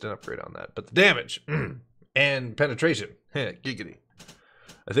want to waste an upgrade on that. But the damage and penetration, giggity.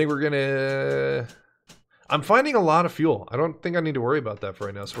 I think we're gonna... I'm finding a lot of fuel. I don't think I need to worry about that for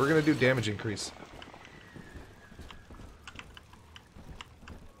right now. So we're gonna do damage increase.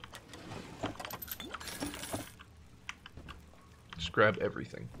 Just grab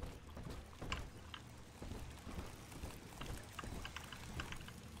everything.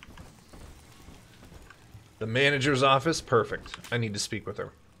 The manager's office? Perfect. I need to speak with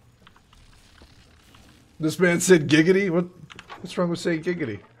her. This man said giggity? What's wrong with saying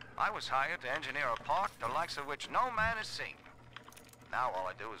giggity? I was hired to engineer a park the likes of which no man has seen. Now all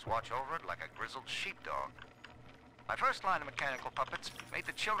I do is watch over it like a grizzled sheepdog. My first line of mechanical puppets made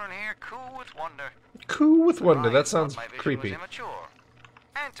the children here coo with wonder. Coo with wonder. Ryan That sounds thought my vision creepy. was immature.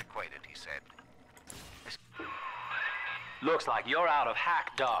 Antiquated, he said. Looks like you're out of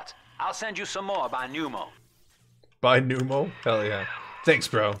hack darts. I'll send you some more by Pneumo. By Pneumo? Hell yeah. Thanks,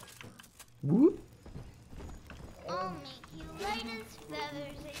 bro. Whoop. I'll make you light as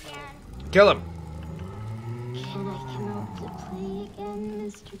feathers again. Kill him. Can I come out to play again,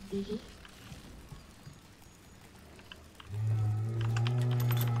 Mr. B?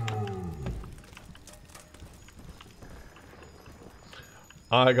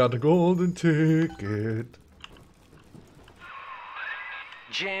 I got the golden ticket.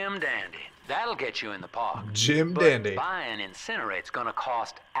 Jim Dandy. That'll get you in the park. Jim But Dandy. buying Incinerate's gonna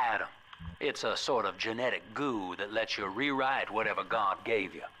cost Adam. It's a sort of genetic goo that lets you rewrite whatever God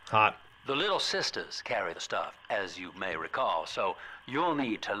gave you. Hot. The Little Sisters carry the stuff, as you may recall, so you'll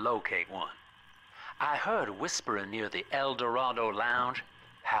need to locate one. I heard whispering near the El Dorado Lounge.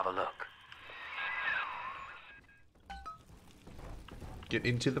 Have a look. Get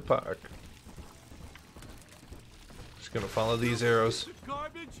into the park. Just gonna follow these arrows.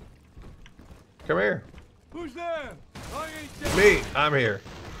 Garbage? Come here. Who's there? I ain't dead. Me. I'm here.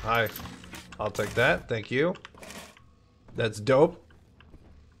 Hi. I'll take that. Thank you. That's dope.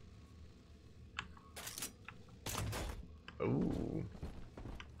 Ooh.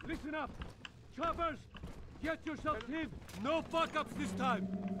 Listen up. Choppers, get yourself in. No fuck-ups this time.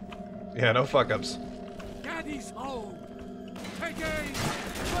 Yeah, no fuck-ups. Daddy's home. Take aim.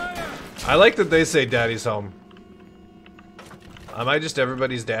 Fire. I like that they say daddy's home. Am I just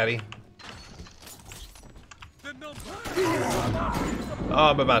everybody's daddy? Oh,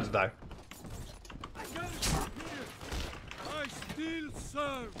 I'm about to die. I still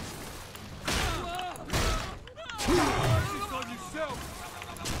serve.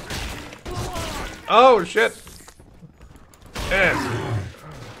 Oh, shit. And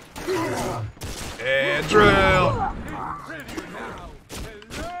drill.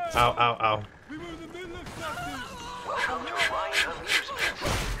 Ow, ow, ow. Welcome to Ryan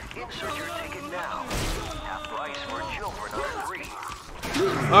Amusements. Insert your ticket now. Half price for children under 3.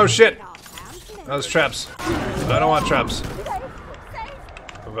 Oh, shit. That was traps. I don't want traps.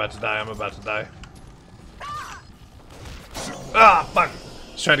 I'm about to die. I'm about to die. Ah, fuck. I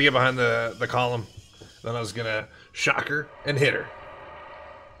was trying to get behind the column. Then I was gonna shock her and hit her.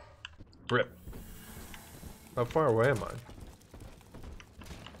 Rip. How far away am I?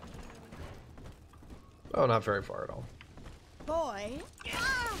 Oh, not very far at all. Boy.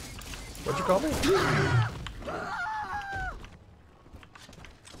 What'd you call me?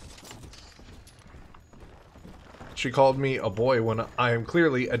 She called me a boy when I am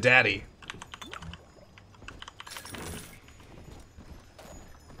clearly a daddy.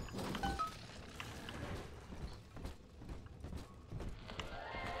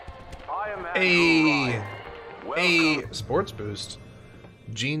 Hey, hey, sports boost,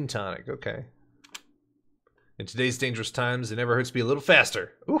 gene tonic. Okay. In today's dangerous times, it never hurts to be a little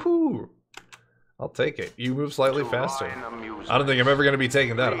faster. Woohoo! I'll take it. You move slightly faster. I don't think I'm ever going to be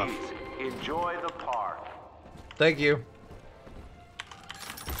taking that off. Enjoy the park. Thank you.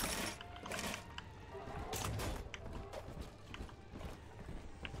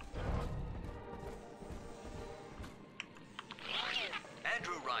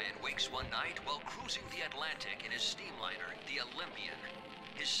 Andrew Ryan wakes one night while cruising the Atlantic in his steamliner, the Olympian.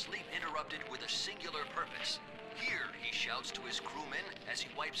 His sleep interrupted with a singular purpose. Here, he shouts to his crewmen as he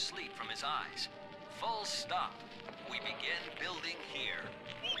wipes sleep from his eyes. Full stop. We begin building here.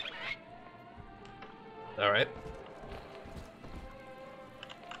 All right.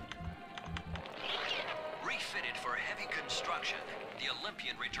 Refitted for heavy construction, the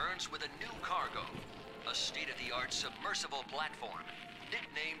Olympian returns with a new cargo. A state-of-the-art submersible platform.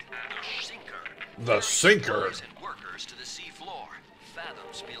 nicknamed the Sinker. The Sinker. Employees and workers to the sea floor,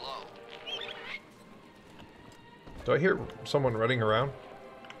 fathoms below. Do I hear someone running around?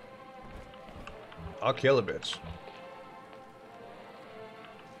 I'll kill a bitch.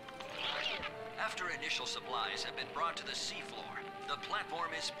 After initial supplies have been brought to the seafloor, the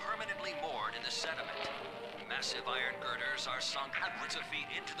platform is permanently moored in the sediment. Massive iron girders are sunk hundreds of feet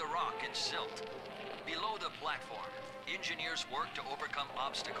into the rock and silt. Below the platform, engineers work to overcome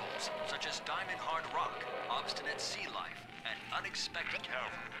obstacles such as diamond-hard rock, obstinate sea life, and unexpected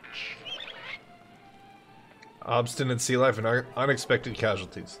Obstinate sea life and unexpected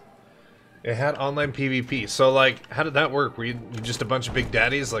casualties. It had online PvP. So, like, how did that work? Were you just a bunch of big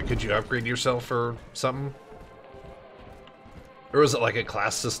daddies? Like, could you upgrade yourself or something? Or was it like a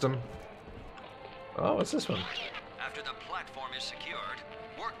class system? Oh, what's this one? After the platform is secured,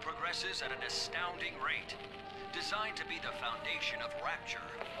 work progresses at an astounding rate. Designed to be the foundation of Rapture,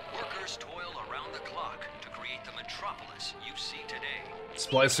 workers toil around the clock to create the metropolis you see today.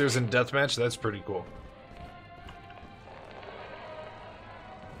 Splicers and deathmatch? That's pretty cool.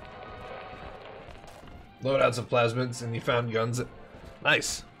 Loadouts of plasmids, and you found guns.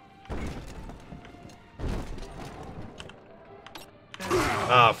 Nice.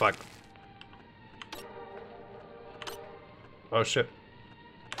 Ah, fuck. Oh, shit.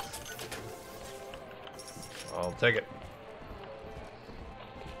 I'll take it.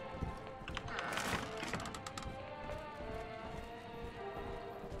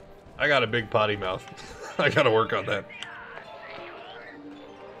 I got a big potty mouth. I gotta work on that.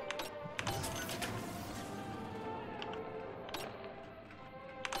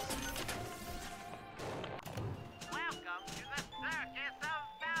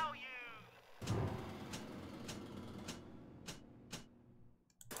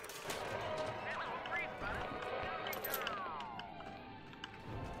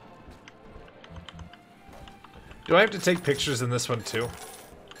 Do I have to take pictures in this one too?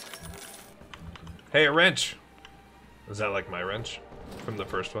 Hey, a wrench! Is that like my wrench from the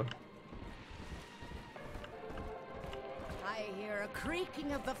first one? I hear a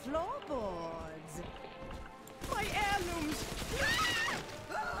creaking of the floorboards. My heirlooms!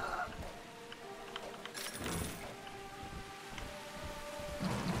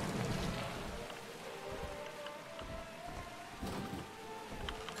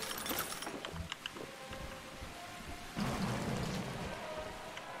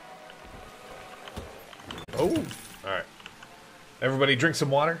 Oh, alright. Everybody drink some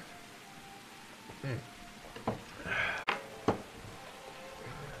water.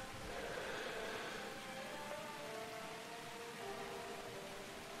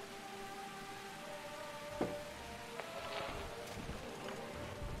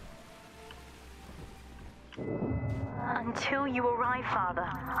 Until you arrive, Father,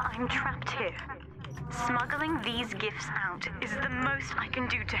 I'm trapped here. Smuggling these gifts out is the most I can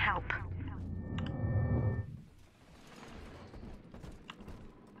do to help.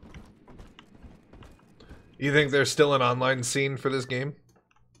 You think there's still an online scene for this game?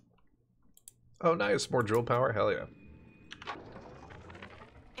 Oh, nice. More drill power? Hell yeah.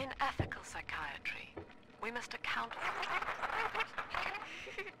 In ethical psychiatry, we must account for...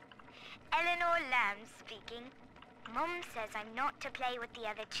 Eleanor Lamb speaking. Mum says I'm not to play with the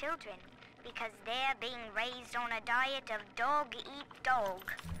other children because they're being raised on a diet of dog eat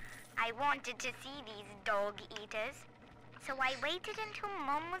dog. I wanted to see these dog eaters, so I waited until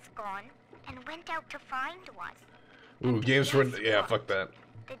Mum was gone and went out to find one. Ooh, games for... Yeah, fuck that.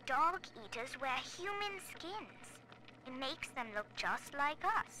 The dog eaters wear human skins. It makes them look just like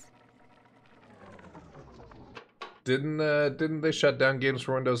us. Didn't they shut down Games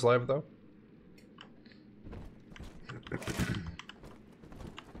for Windows Live though?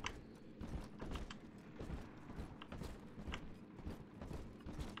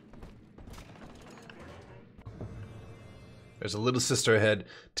 There's a little sister ahead.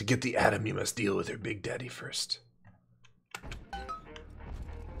 To get the atom, you must deal with her big daddy first.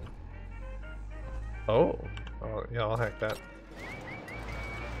 Oh. Oh, yeah, I'll hack that.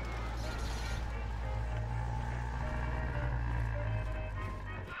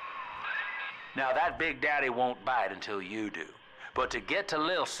 Now that big daddy won't bite until you do. But to get to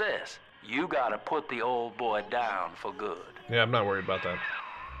Lil Sis, you gotta put the old boy down for good. Yeah, I'm not worried about that.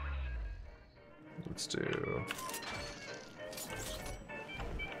 Let's do...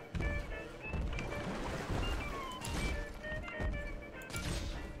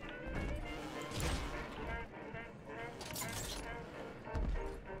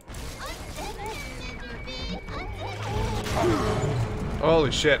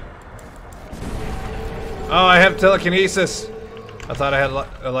 Holy shit. Oh, I have telekinesis. I thought I had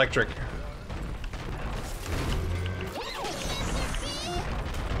electric.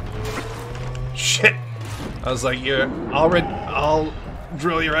 Shit! I was like, yeah, I'll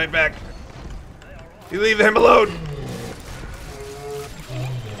drill you right back. You leave him alone.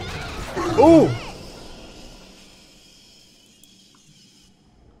 Ooh!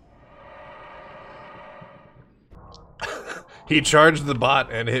 He charged the bot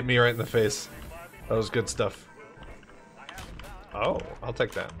and hit me right in the face. That was good stuff. Oh, I'll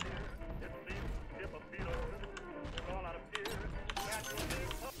take that.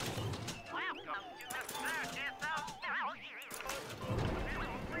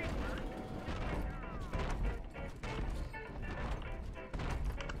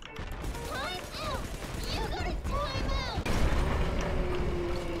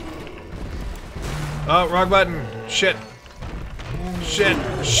 Oh, wrong button. Shit. Shit.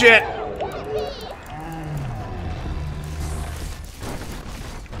 Shit.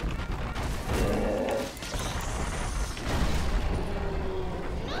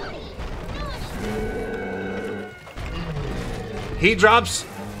 He drops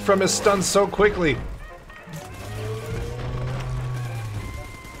from his stun so quickly.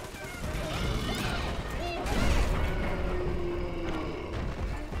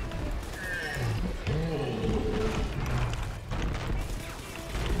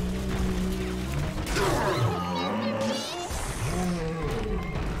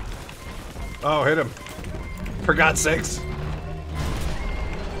 Oh, hit him. For God's sakes.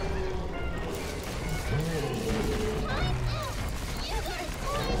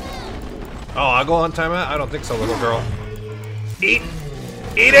 Oh, I'll go on timeout? I don't think so, little girl. Eat!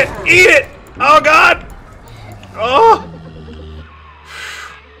 Eat it! Eat it! Oh, God! Oh!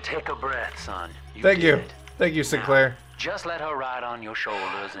 Take a breath, son. Thank you. did. Thank you, Sinclair. Now, just let her ride on your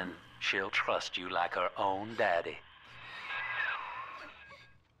shoulders and she'll trust you like her own daddy.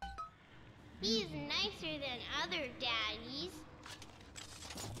 He's nicer than other daddies.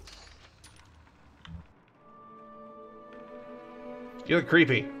 You look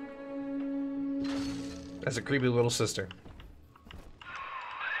creepy. That's a creepy little sister.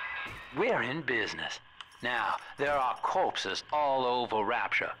 We're in business. Now, there are corpses all over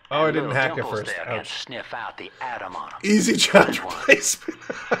Rapture. Oh, I and didn't little hack it dimples first. there can Ouch. sniff out the atom on them. Easy job placement.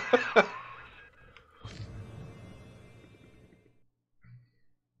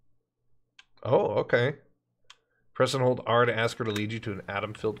 Oh, okay. Press and hold R to ask her to lead you to an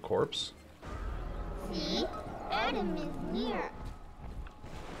atom-filled corpse. See? Adam is near.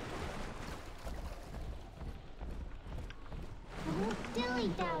 Don't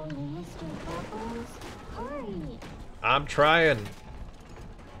dilly-dally, Mr. Bubbles. Hurry. I'm trying.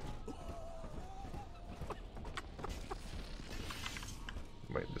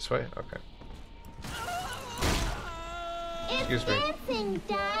 Wait, this way? Okay. Excuse me. Dancing,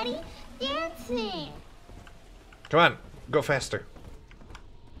 Daddy. Dancing. Come on, go faster.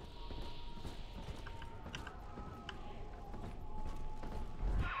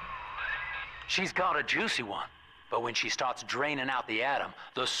 She's got a juicy one, but when she starts draining out the atom,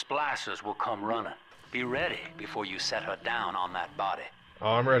 the splicers will come running. Be ready before you set her down on that body.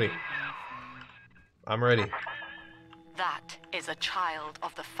 Oh, I'm ready. I'm ready. That is a child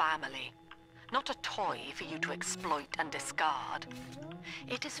of the family, not a toy for you to exploit and discard.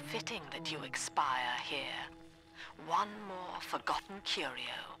 It is fitting that you expire here. One more forgotten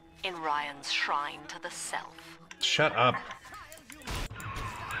curio in Ryan's shrine to the self. Shut up.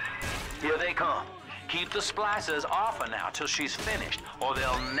 Here they come. Keep the splicers off her now till she's finished, or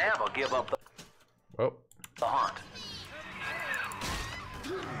they'll never give up Oh. the hunt.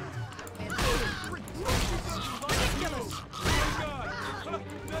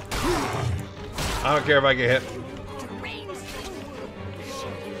 I don't care if I get hit.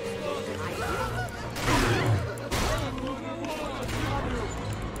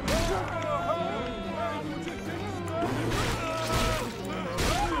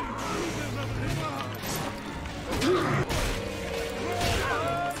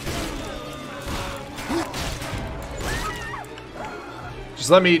 Just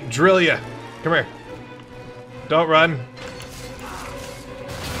let me drill you. Come here. Don't run.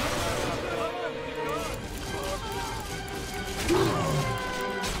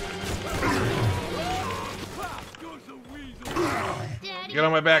 Daddy, Get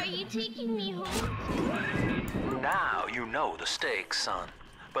on my back. Are you taking me home? Now you know the stakes, son.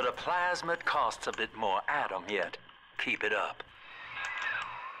 But a plasmid costs a bit more atom yet. Keep it up.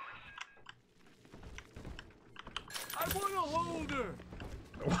 I want to hold her.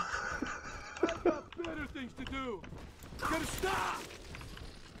 I've got better things to do. Gotta stop.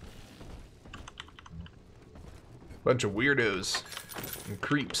 Bunch of weirdos and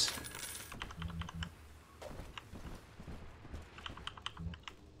creeps.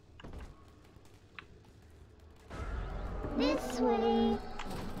 This way.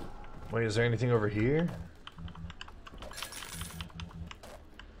 Wait, is there anything over here?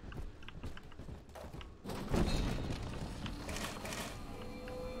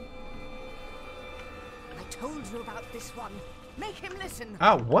 I told you about this one. Make him listen.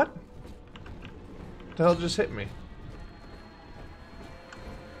 Oh, what? The hell just hit me?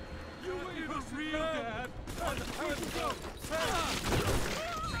 You ain't a real dad.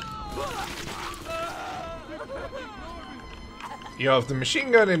 Yo, if the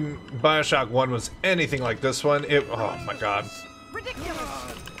machine gun in Bioshock 1 was anything like this one, it... Oh my god. Ridiculous.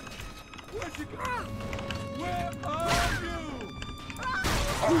 Where'd you go? Where are you?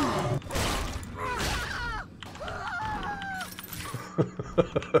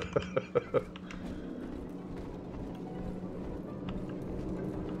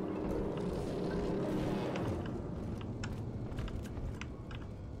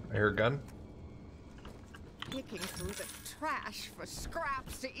 I hear a gun. Picking through the trash for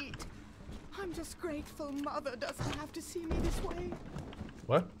scraps to eat. I'm just grateful Mother doesn't have to see me this way.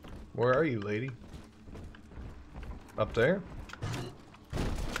 What? Where are you, lady? Up there?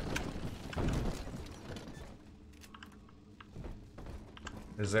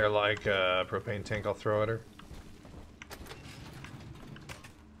 Is there like a propane tank I'll throw at her?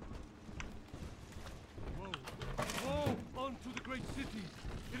 Whoa, on to the great city.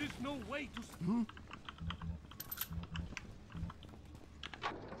 It is no way to...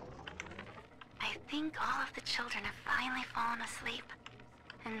 I think all of the children have finally fallen asleep.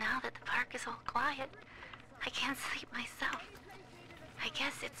 And now that the park is all quiet, I can't sleep myself. I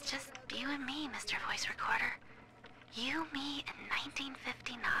guess it's just you and me, Mr. Voice Recorder. You, me, and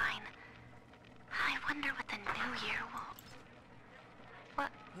 1959. I wonder what the new year will...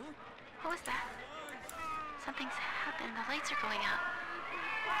 What? What was that? Something's happened. The lights are going out.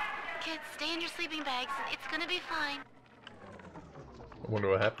 Kids, stay in your sleeping bags. It's gonna be fine. I wonder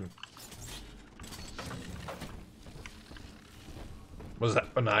what happened. Was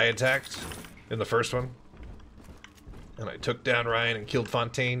that when I attacked in the first one? And I took down Ryan and killed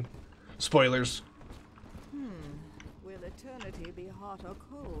Fontane? Spoilers. Will eternity be hot or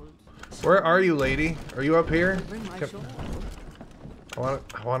cold? Where are you, lady? Are you up here? Bring my Come- shawl.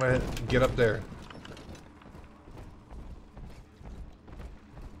 I wanna get up there.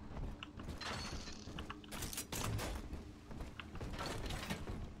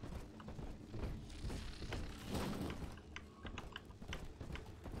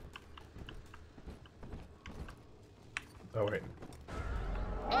 Oh wait.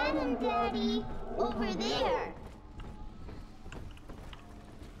 Adam, Daddy, over there.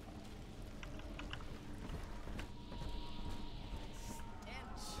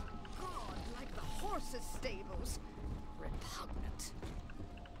 Stench. God, like the horses' stables. Repugnant.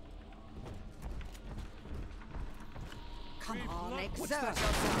 Come on, exert yourself.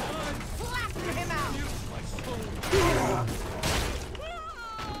 Flatten him out.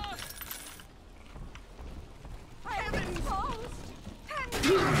 I have been exposed.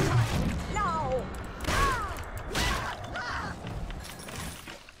 No.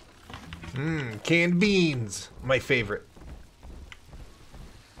 Canned beans. My favorite.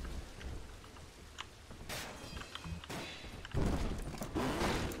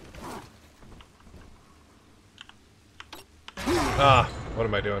 Ah, what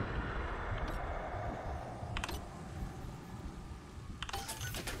am I doing?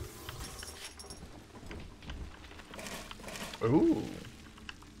 Ooh.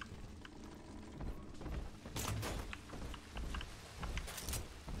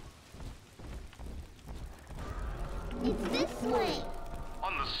 It's this way.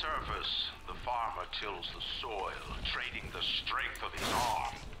 On the surface, the farmer tills the soil, trading the strength of his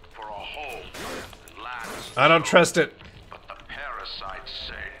arm for a home and land. I don't trust it. But the parasites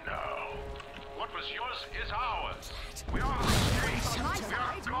say no. What was yours is ours. We are the streets. We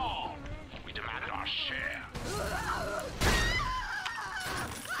are gone. We demand our share.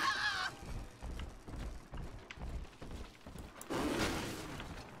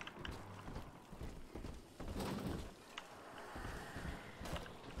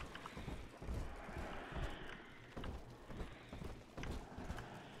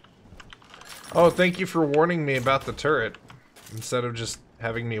 Oh, thank you for warning me about the turret, instead of just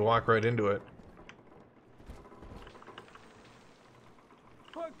having me walk right into it.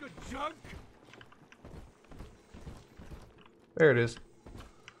 Hunk of junk. There it is.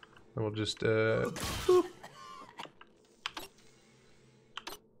 And we'll just, boop.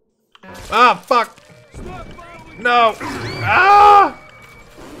 Ah, fuck! No! Ah!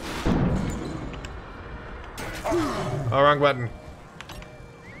 Oh, wrong button.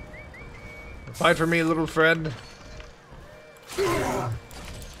 Fight for me, little friend.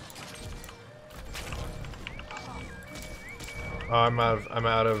 Oh, I'm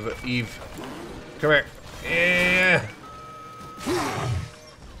out of Eve. Come here. Yeah.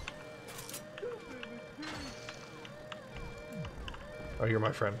 Oh, you're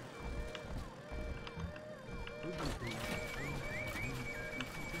my friend.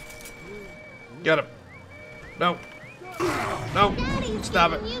 Get him. No. No.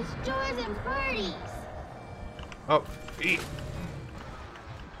 Stop it. Use stores and parties. Oh, eat.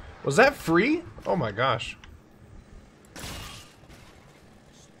 Was that free? Oh my gosh.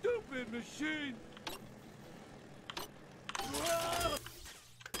 Stupid machine.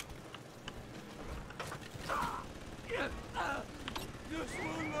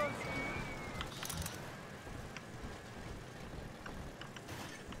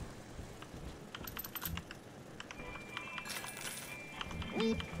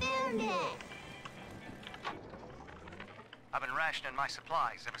 We found it. I've been rationing my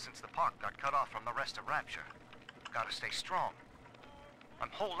supplies ever since the park got cut off from the rest of Rapture. Gotta stay strong. I'm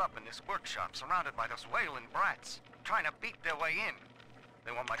holed up in this workshop, surrounded by those whaling brats, trying to beat their way in.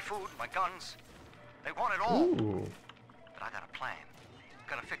 They want my food, my guns. They want it all. Ooh. But I got a plan.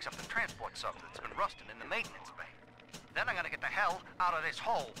 Gonna fix up the transport sub that's been rusting in the maintenance bay. Then I'm gonna get the hell out of this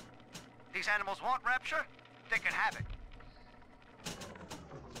hole. These animals want Rapture? They can have it.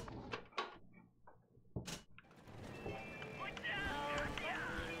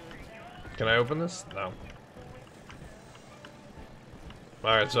 Can I open this? No.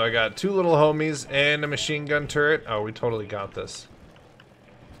 Alright, so I got 2 little homies and a machine gun turret. Oh, we totally got this.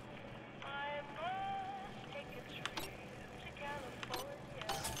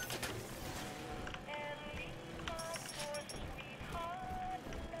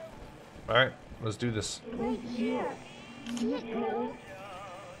 Alright, let's do this. Right here.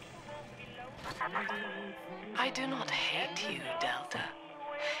 I do not hate you, Delta.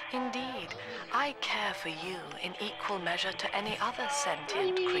 Indeed, I care for you in equal measure to any other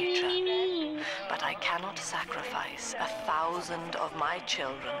sentient creature. But I cannot sacrifice 1,000 of my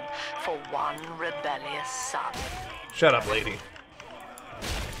children for one rebellious son. Shut up, lady.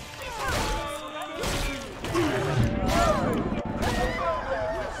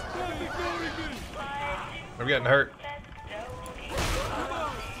 I'm getting hurt.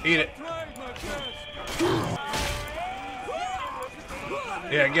 Eat it.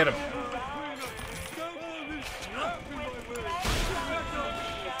 Yeah, get him.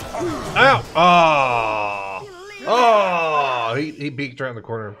 Ow! Oh! Oh! He peeked around the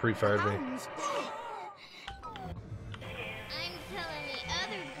corner and pre-fired me. I'm telling the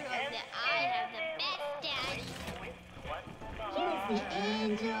other girls that I have the best daddy. Here's the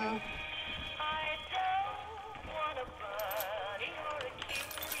angel.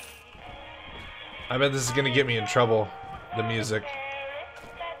 I bet this is gonna get me in trouble. The music.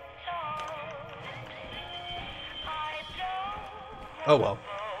 Oh well.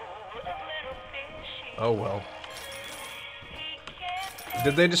 Oh well.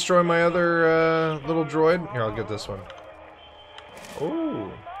 Did they destroy my other little droid? Here, I'll get this one.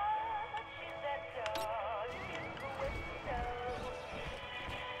 Ooh.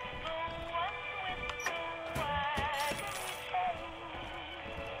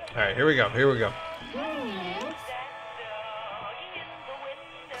 Alright, here we go, here we go.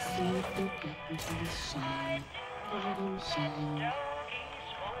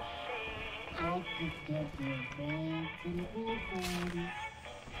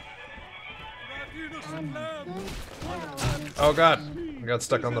 Oh god, I got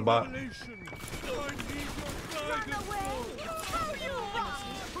stuck on the bot.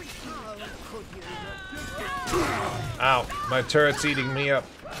 Ow, my turret's eating me up.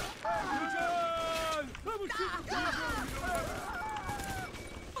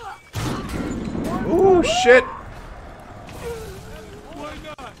 Ooh, shit!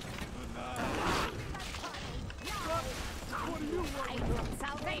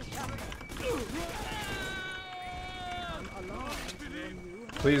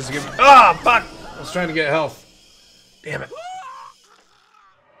 Please give me— ah, fuck! I was trying to get health. Damn it.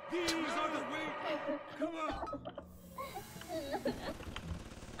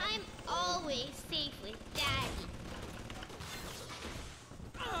 I'm always safe with Daddy.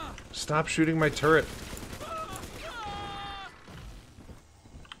 Stop shooting my turret.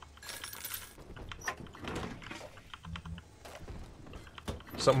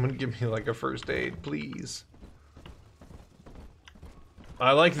 Someone give me like a first aid, please.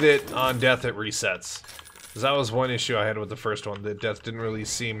 I like that on death it resets. 'Cause that was one issue I had with the first one. The death didn't really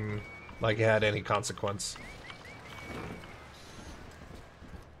seem like it had any consequence.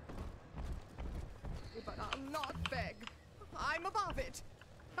 But I'll not beg. I'm above it.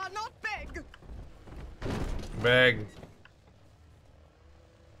 I'll not beg. Beg.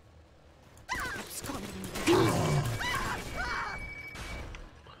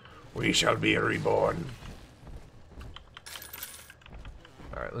 We shall be reborn.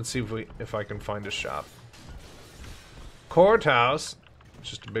 Alright, let's see if I can find a shop. Courthouse.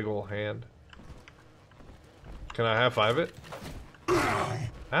 Just a big old hand. Can I high five it?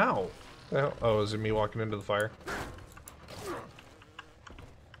 Ow. Oh, is it me walking into the fire?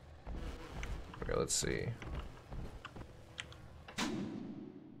 Okay, let's see.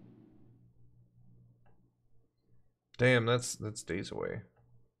 Damn, that's days away.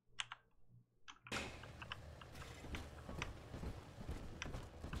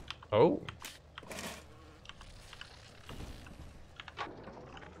 Oh.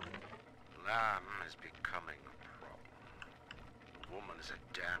 Lamb is becoming a problem. The woman is a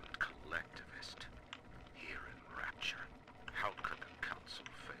damned collectivist. Here in Rapture. How could the council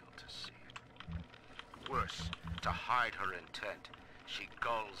fail to see it? Worse, to hide her intent, she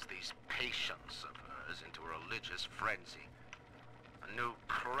gulls these patients of hers into a religious frenzy. A new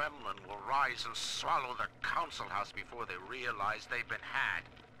Kremlin will rise and swallow the council house before they realize they've been had.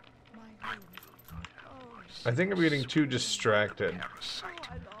 I will not have mercy. I think I'm getting too distracted. Parasite.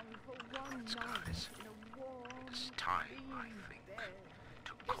 It's guys. It is time, I think,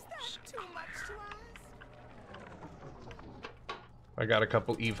 to close too much to ask? I got a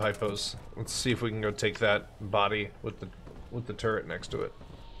couple Eve hypos. Let's see if we can go take that body with the turret next to it.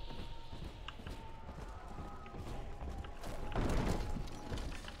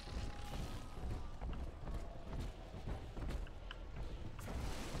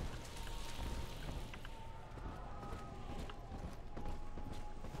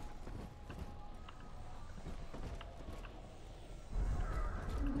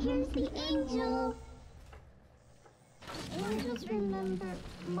 Here's the angel. Angels remember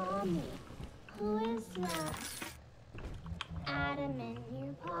Mommy. Who is that? Adam in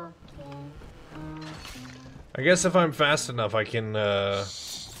your pocket. I guess if I'm fast enough, I can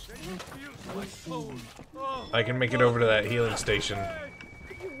make it over to that healing station.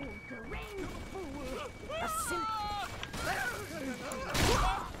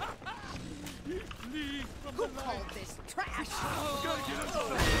 Who called this trash?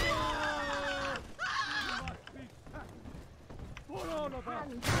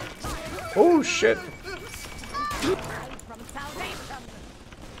 Oh shit!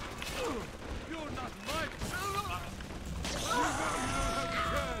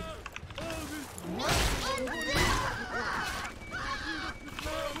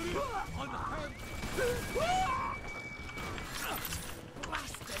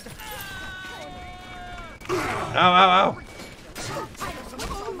 Ow, ow, ow!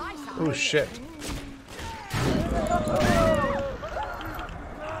 Oh shit.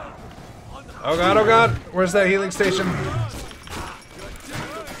 Oh god, oh god! Where's that healing station?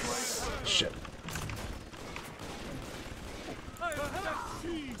 Shit.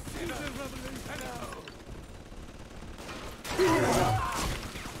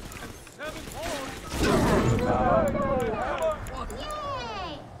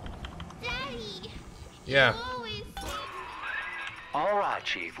 Yeah. All right,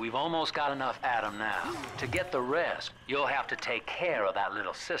 Chief. We've almost got enough Adam now. To get the rest, you'll have to take care of that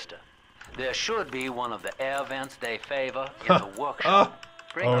little sister. There should be one of the air vents they favor in the workshop.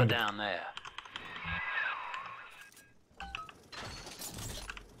 Bring her down there.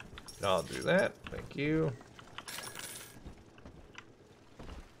 I'll do that. Thank you.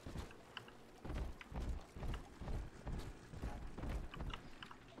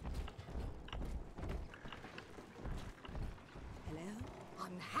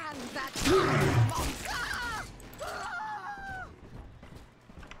 Unhand that.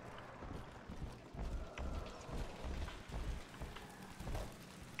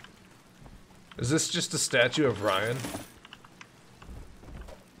 Is this just a statue of Ryan?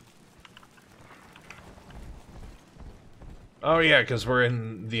 Oh yeah, because we're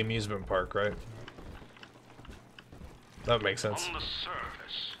in the amusement park, right? That makes sense. On the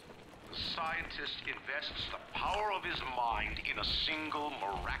surface, the scientist invests the power of his mind in a single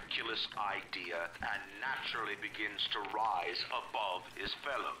miraculous idea and naturally begins to rise above his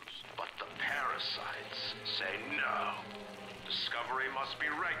fellows. But the parasites say no. Discovery must be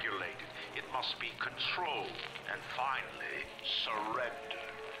regulated. It must be controlled. And finally, surrendered.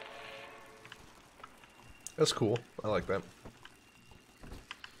 That's cool. I like that.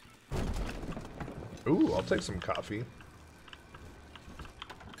 Ooh, I'll take some coffee.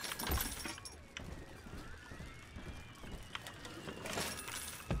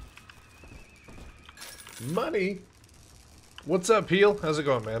 Money? What's up, Peel? How's it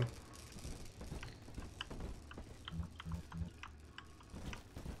going, man?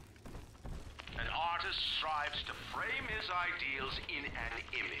 An artist strives to frame his ideals in an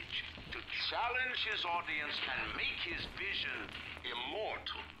image, to challenge his audience and make his vision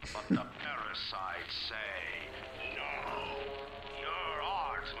immortal. But the parasites say, no, your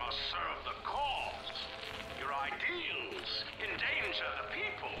art must serve the cause. Your ideals endanger the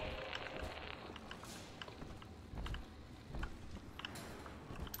people.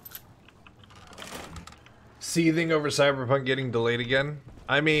 Seething over Cyberpunk getting delayed again?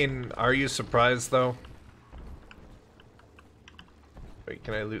 I mean, are you surprised though? Wait,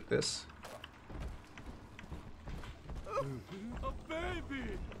 can I loot this? A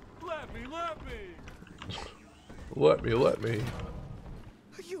baby! Let me! Let me.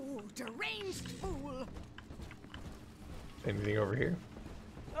 You deranged fool! Anything over here?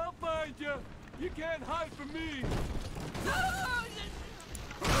 I'll find you! You can't hide from me!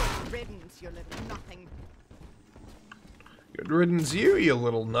 Riddance, you little nothing. Good riddance, you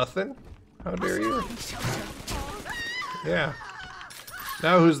little nothing. How dare you? Yeah.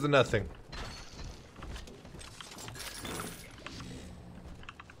 Now who's the nothing?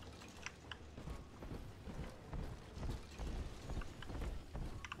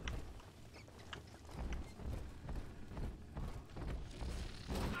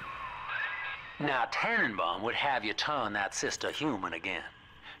 Now, Tannenbaum would have you turn that sister human again.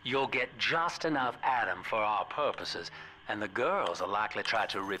 You'll get just enough Adam for our purposes, and the girls will likely try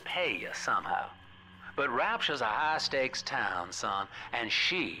to repay you somehow. But Rapture's a high-stakes town, son, and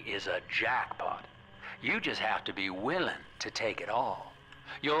she is a jackpot. You just have to be willing to take it all.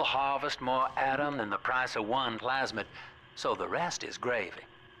 You'll harvest more Adam than the price of one plasmid, so the rest is gravy.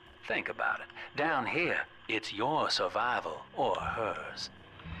 Think about it. Down here, it's your survival or hers.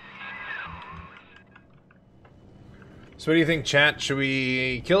 So what do you think, chat? Should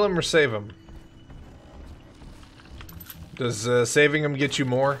we kill him or save him? Does saving him get you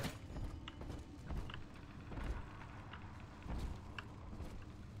more?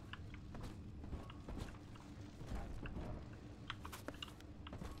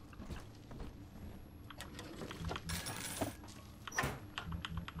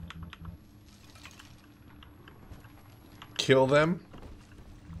 Kill them?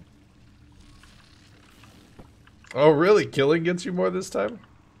 Oh, really? Killing gets you more this time?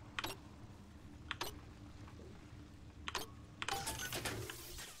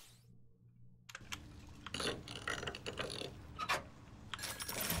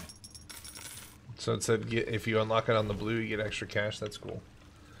 So it said if you unlock it on the blue, you get extra cash. That's cool.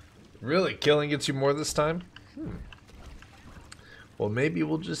 Really? Killing gets you more this time? Well, maybe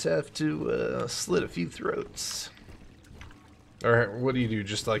we'll just have to slit a few throats. Or what do?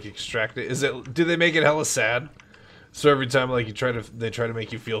 Just like extract it? Is it? Do they make it hella sad? So every time like they try to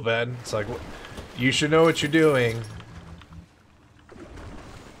make you feel bad. It's like, you should know what you're doing.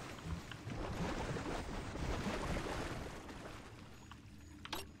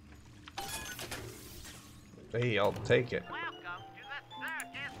 Hey, I'll take it.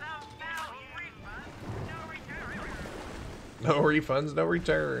 No refunds, no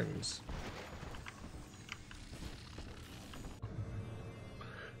returns.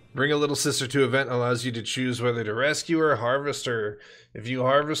 Bring a little sister to event allows you to choose whether to rescue or harvest her. If you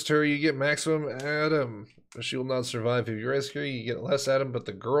harvest her, you get maximum Adam. She will not survive. If you rescue her, you get less Adam, but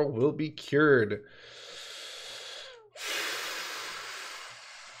the girl will be cured.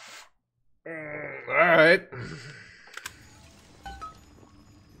 Alright.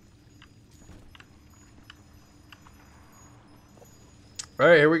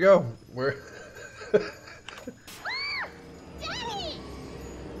 Alright, here we go. We're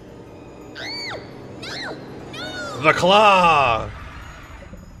the claw!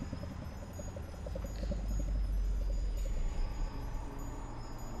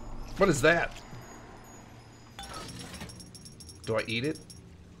 What is that? Do I eat it?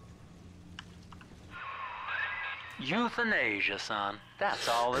 Euthanasia, son. That's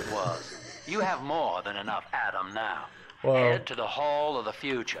all it was. You have more than enough Adam now. Whoa. Head to the Hall of the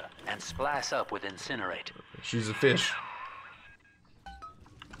Future and splice up with Incinerate. She's a fish.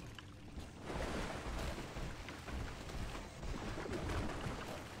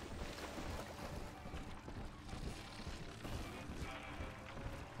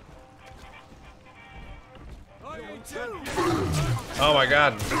 Oh my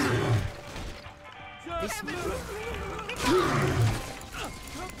god.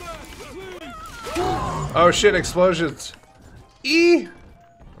 Oh shit, explosions. E!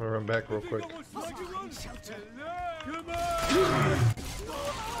 I'll run back real quick.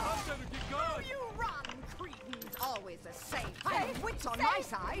 Always the same. I have wits on my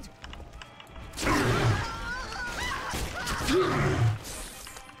side.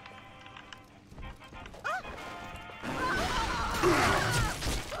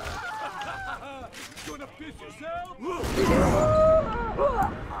 Gonna piss yourself?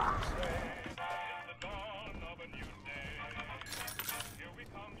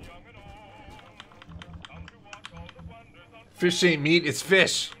 Fish ain't meat, it's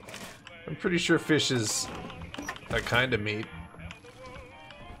fish. I'm pretty sure fish is a kind of meat.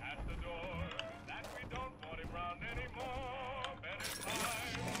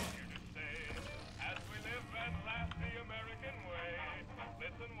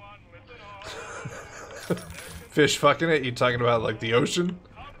 Fish fucking it? You talking about like the ocean?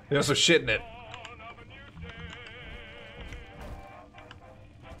 They also shit in it.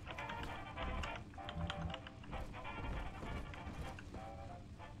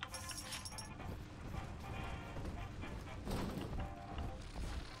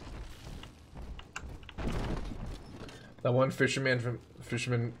 That one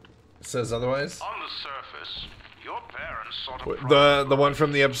fisherman says otherwise. On the surface, your parents sort of The one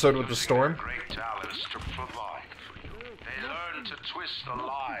from the episode with the storm. great talents to provide for you. They learn to twist the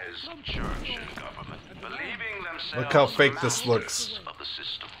lies of church and government, believing themselves Look how fake this looks. of the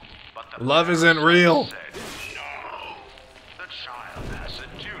system. But the Love isn't real. said, no, the child has a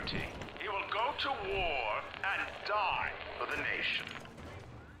duty. He will go to war and die for the nation.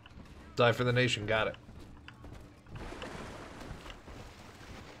 Die for the nation, got it.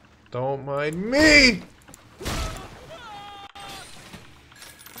 Don't mind me!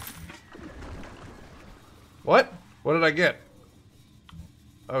 What? What did I get?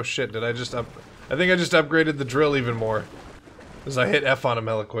 Oh shit, did I just up... I think I just upgraded the drill even more. As I hit F on him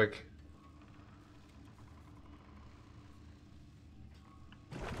hella quick.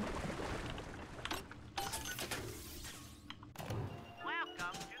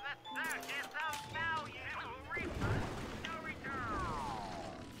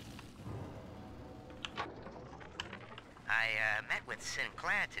 I met with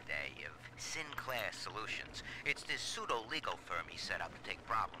Sinclair today of Sinclair Solutions. It's this pseudo-legal firm he set up to take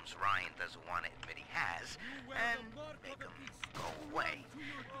problems Ryan doesn't want to admit he has, and make them go away.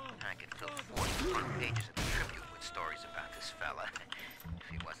 I could fill 40 front pages of the Tribune with stories about this fella, if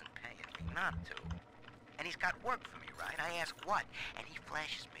he wasn't paying me not to. And he's got work for me, right? I ask what, and he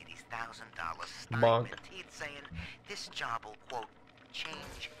flashes me these $1,000 stipend teeth saying this job will, quote,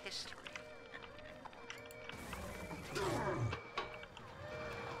 change history.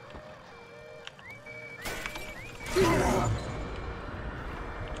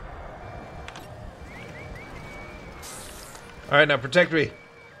 Alright, now protect me.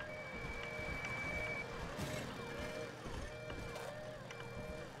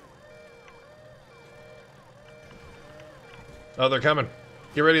 Oh, they're coming.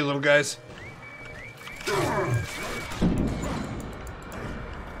 Get ready, little guys.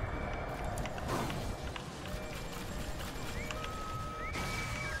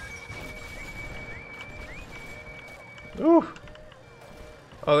 Ooh.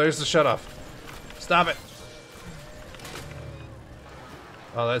 Oh, there's the shutoff. Stop it.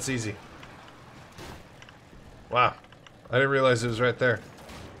 Oh, that's easy. Wow. I didn't realize it was right there.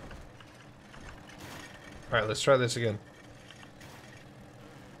 Alright, let's try this again.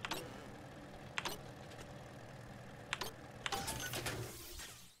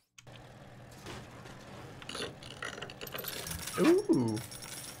 Ooh.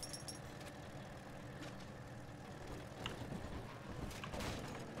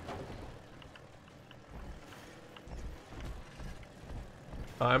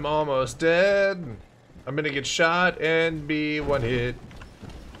 I'm almost dead. I'm gonna get shot and be one hit.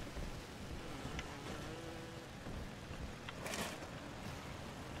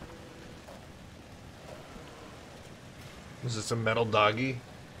 Is this a metal doggy?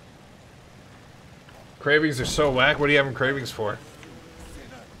 Cravings are so whack. What are you having cravings for?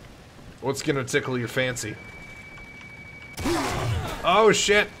 What's gonna tickle your fancy? Oh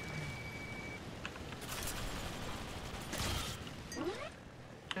shit!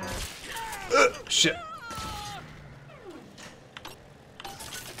 Shit.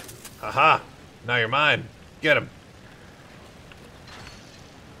 Aha! Now you're mine. Get him.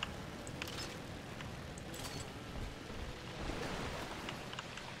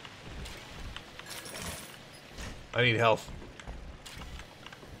 I need health.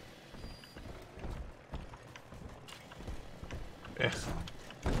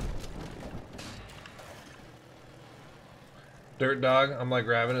 Dirt dog. I'm like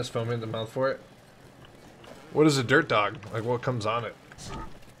ravenous, foaming at the mouth for it. What is a dirt dog? Like what comes on it?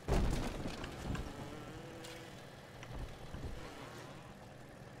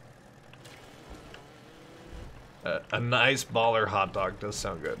 A nice baller hot dog does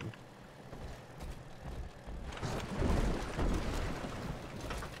sound good.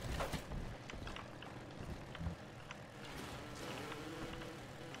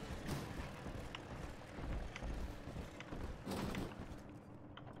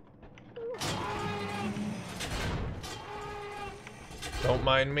 Don't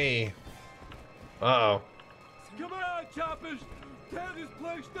mind me. Uh-oh. Come on, choppers! Tear this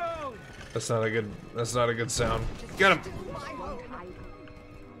place down! That's not a good sound. Get him!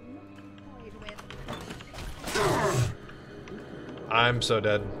 I'm so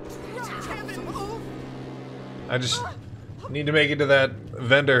dead. I just need to make it to that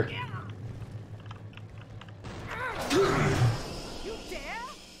vendor.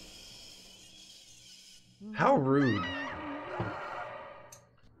 How rude.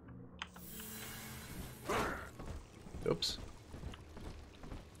 Oops.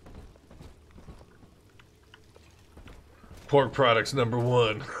 Pork products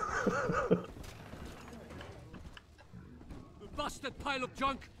 #1. Busted pile of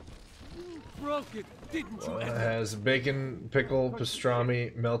junk. You broke it, didn't you? It has bacon, pickle,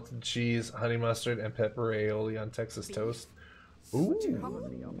 pastrami, melted cheese, honey mustard, and pepper aioli on Texas toast. Ooh.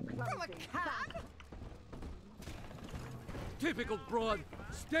 Typical broad.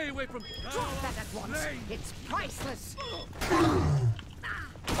 Stay away from. Drop that at once. It's priceless.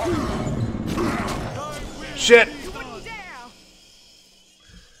 Shit!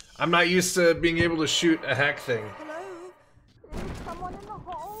 I'm not used to being able to shoot a hack thing. Someone in the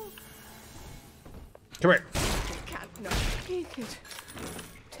hall? Come here. I can't not take it.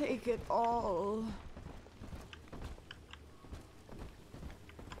 Take it all.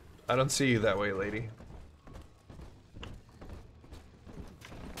 I don't see you that way, lady.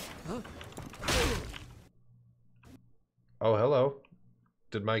 Huh? Oh, hello.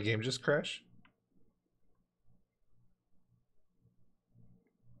 Did my game just crash?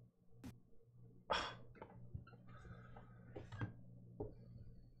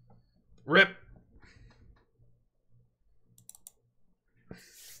 Rip.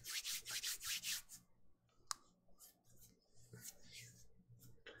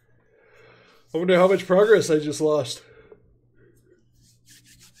 I wonder how much progress I just lost.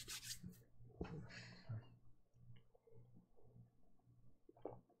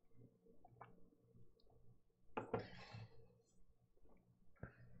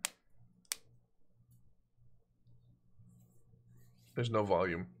 There's no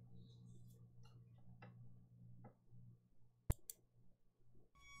volume.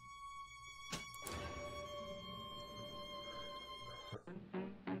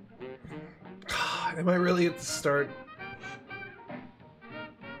 Am I really at the start?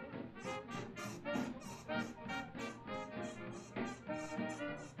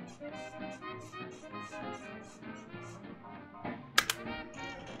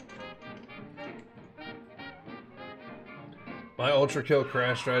 My ultra kill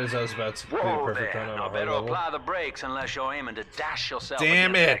crashed right as I was about to complete a perfect run on a hard better level. apply the brakes unless you're aiming to dash yourself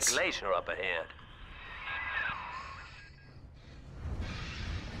Damn against it. that glacier up ahead.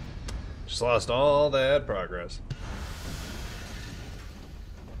 Just lost all that progress.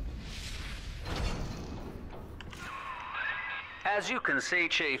 As you can see,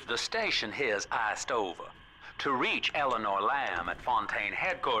 Chief, the station here's iced over. To reach Eleanor Lamb at Fontane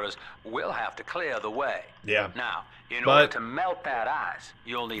headquarters, we'll have to clear the way. Yeah. Now, in order to melt that ice,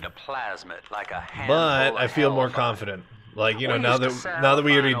 you'll need a plasmid, like a handful But I feel more hellfire. confident. Like, you know, We now used to that sell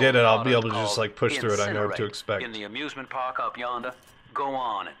we already fine did it, old I'll be able to product just like push through it. I know what to Incinerate. expect. In the amusement park up yonder, go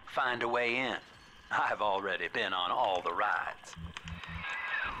on and find a way in. I've already been on all the rides.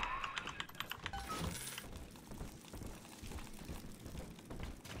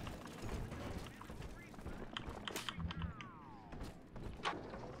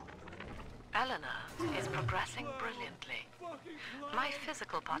 Eleanor is progressing brilliantly. My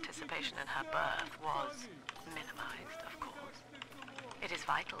physical participation in her birth was minimized, of course. It is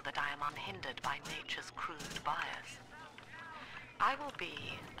vital that I am unhindered by nature's crude bias. I will be,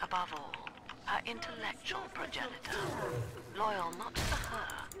 above all, her intellectual progenitor, loyal not to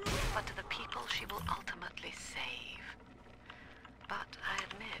her, but to the people she will ultimately save. But I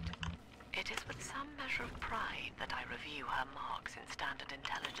admit, it is with some measure of pride that I review her marks in standard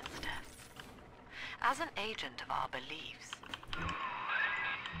intelligence tests. As an agent of our beliefs.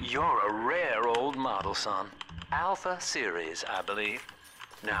 You're a rare old model, son. Alpha series, I believe.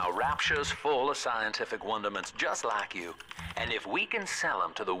 Now, Rapture's full of scientific wonderments just like you. And if we can sell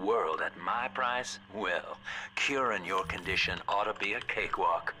them to the world at my price, well, curing your condition ought to be a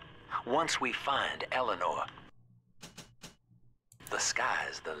cakewalk. Once we find Eleanor, the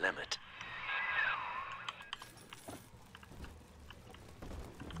sky's the limit.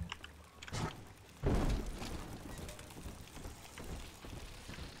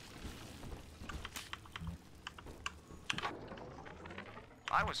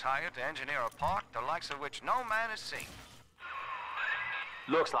 I was hired to engineer a park the likes of which no man has seen.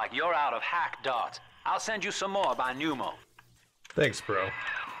 Looks like you're out of hack darts. I'll send you some more by Pneumo. Thanks, bro.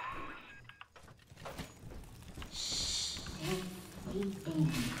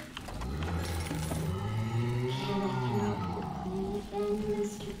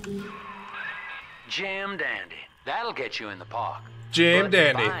 Jam dandy. That'll get you in the park. Jam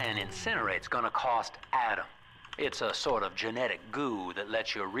dandy. Buying Incinerate's gonna cost Adam. It's a sort of genetic goo that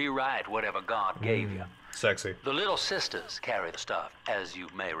lets you rewrite whatever God gave you. Sexy. The Little Sisters carry the stuff, as you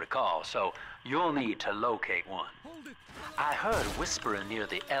may recall, so you'll need to locate one. I heard whispering near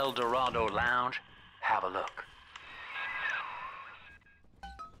the El Dorado Lounge. Have a look.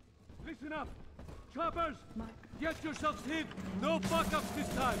 Listen up! Choppers! Get yourselves hid! No fuck-ups this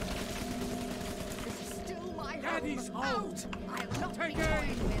time! This is still my Daddy's home! I'll not Take be aim!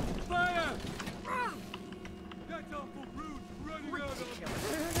 toyed with. Fire! That's awful rude, running out of...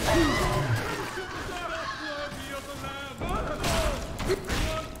 worthy of the lamb!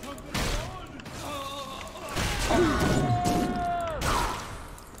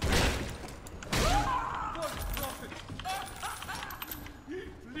 He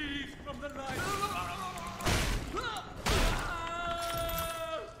flees from the light!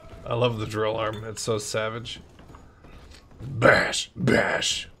 I love the drill arm. It's so savage. Bash!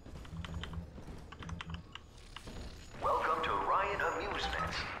 Bash! Welcome to Ryan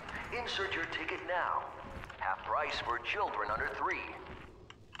Amusements. Insert your ticket now. Half price for children under 3.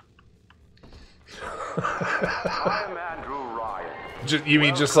 I'm Andrew Ryan. You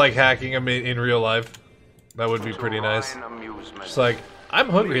mean just like hacking him in real life? That would be pretty nice. Just like, I'm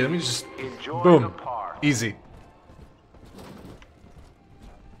hungry, let me just... Boom. Easy.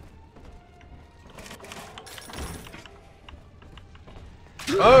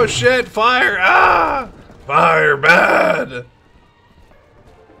 Oh shit, fire! Ah! Fire, bad!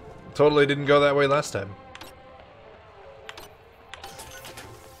 Totally didn't go that way last time.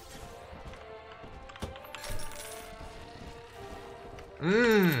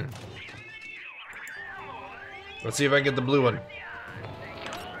 Let's see if I can get the blue one.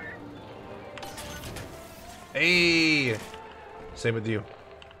 Hey! Same with you.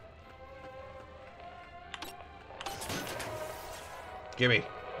 Gimme.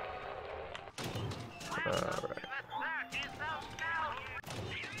 Alright.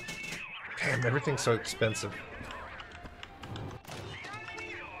 Damn, everything's so expensive.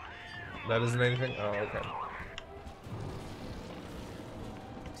 That isn't anything? Oh, okay.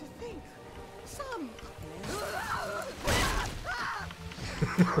 To think, some...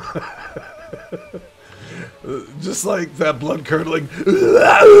 Just like that blood curdling.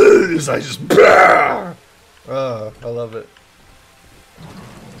 As I just. Oh, I love it.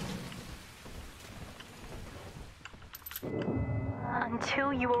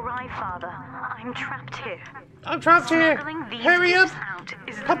 Until you arrive, Father, I'm trapped here. I'm trapped here. Smuggling these Hurry up, gifts out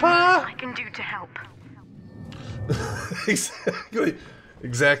is the Papa. most I can do to help. Exactly.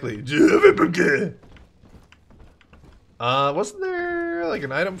 Exactly. Wasn't there like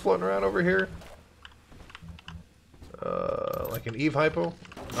an item floating around over here? Like an Eve hypo?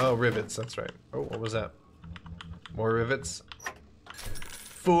 Oh, rivets. That's right. Oh, what was that? More rivets.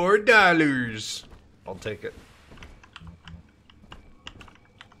 $4. I'll take it.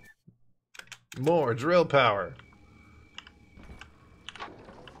 More drill power.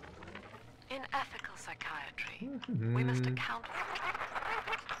 In ethical psychiatry, we must account for...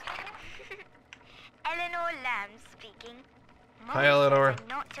 Eleanor Lamb speaking. Mom Hi, Eleanor. says I'm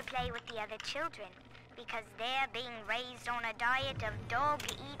not to play with the other children because they're being raised on a diet of dog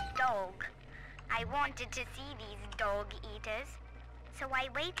eat dog. I wanted to see these dog eaters, so I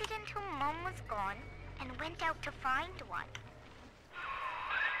waited until Mom was gone and went out to find one.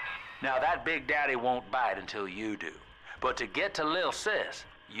 Now that Big Daddy won't bite until you do. But to get to Lil Sis,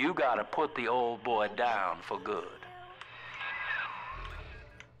 you gotta put the old boy down for good.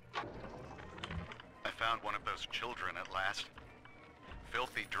 I found one of those children at last.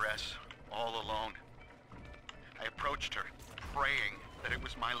 Filthy dress, all alone. I approached her, praying that it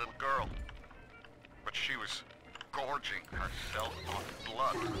was my little girl. But she was gorging herself on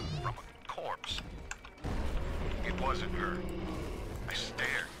blood from a corpse. It wasn't her. I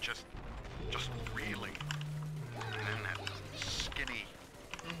stared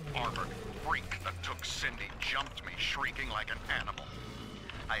freak that took Cindy jumped me, shrieking like an animal.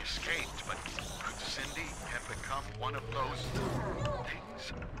 I escaped, but could Cindy have become one of those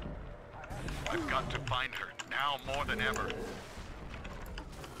things? I've got to find her, now more than ever.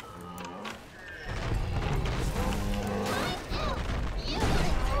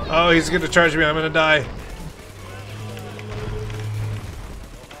 Oh, he's gonna charge me. I'm gonna die.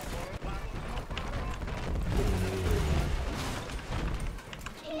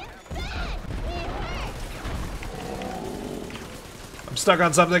 I'm stuck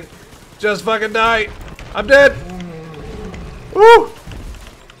on something. Just fucking die. I'm dead. Woo!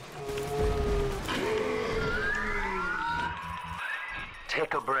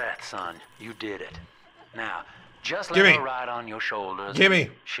 Take a breath, son. You did it. Now, just let Gimme. her ride on your shoulders. Gimme.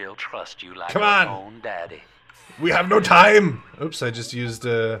 And she'll trust you like Come her on. own daddy. We have no time. Oops, I just used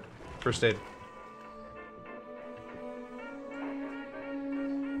first aid.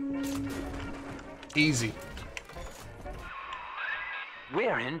 Easy.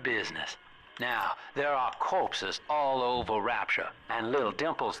 We're in business. Now, there are corpses all over Rapture, and little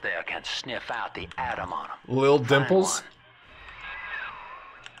Dimples there can sniff out the atom on them. Lil Dimples?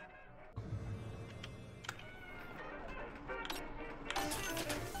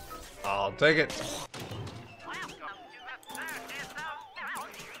 I'll take it.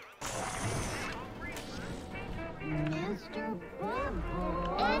 Mr.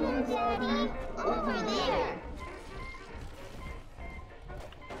 Bob. Anna, Daddy, over there.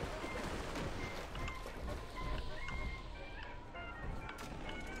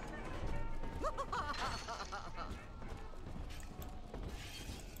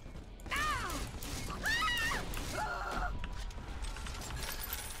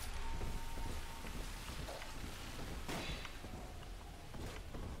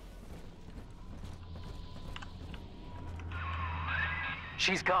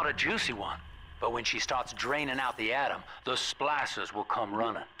 She's got a juicy one, but when she starts draining out the atom, the splicers will come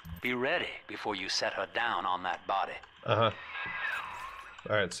running. Be ready before you set her down on that body. Uh-huh.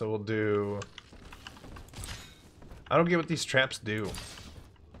 Alright, so we'll do... I don't get what these traps do.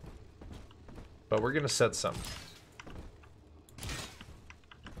 But we're gonna set some.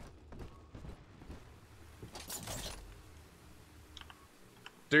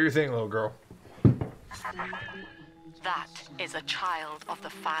 Do your thing, little girl. That is a child of the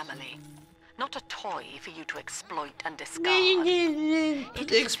family. Not a toy for you to exploit and discard.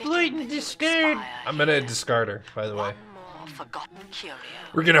 Exploit and discard. I'm gonna discard her, by the way. More forgotten curio.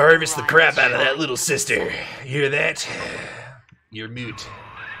 We're gonna harvest the crap out of that little sister. You hear that? You're mute.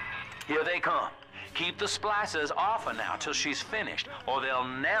 Here they come. Keep the splicers off her now till she's finished, or they'll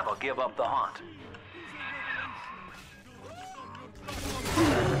never give up the hunt.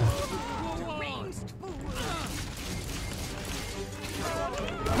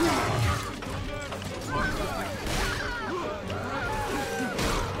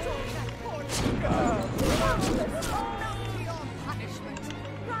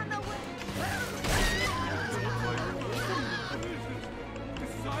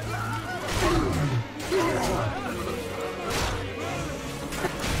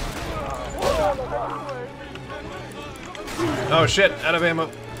 Oh shit, out of ammo.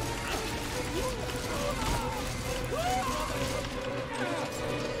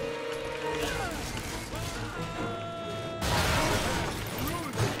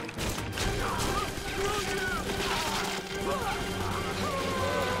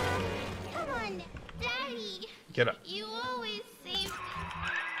 Come on, Daddy. Get up. You always save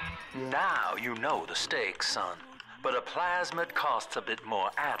me. Now you know the stakes, son. But a plasmid costs a bit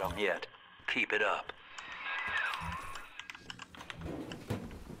more atom yet. Keep it up.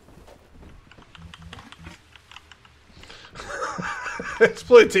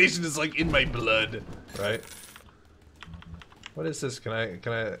 Exploitation is like in my blood, right? What is this? Can I?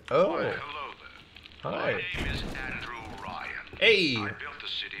 Oh. Why, hello there. Hi. My name is Andrew Ryan. Hey. I built the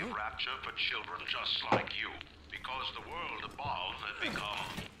city of Rapture for children just like you, because the world above had become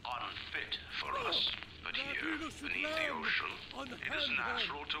unfit for us. But here, beneath the ocean, it is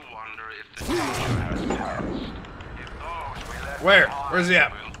natural to wonder if the danger has passed. If those we left Where? behind Where's he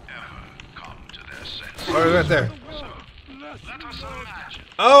at? will ever come to their senses. Oh, right there. So, let us imagine.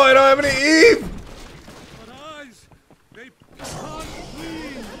 Oh, I don't have any Eve. But eyes, they can't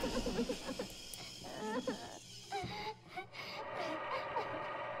bleed.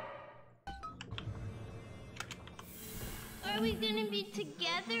 Are we gonna be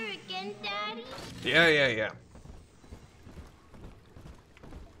together again, Daddy? Yeah.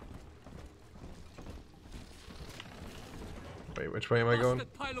 Wait, which way am I going?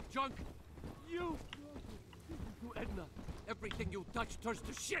 That pile of junk. You Edna. Everything you touch turns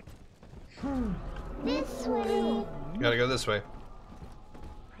to shit. This way. Gotta go this way.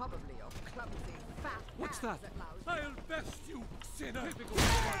 Probably your clumsy fat. What's that? I'll best you, sinner.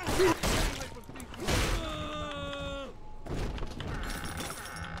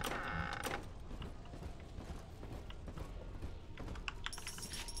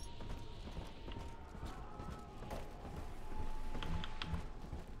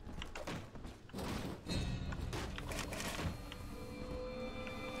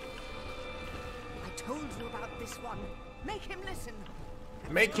 I told you about this one. Make him listen.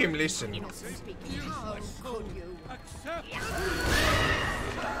 Make him listen. How could you? Accept.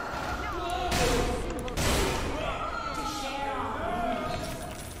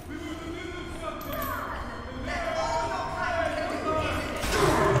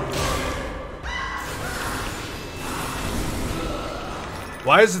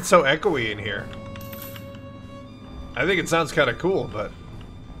 Why is it so echoey in here? I think it sounds kind of cool, but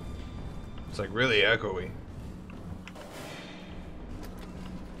it's like really echoey.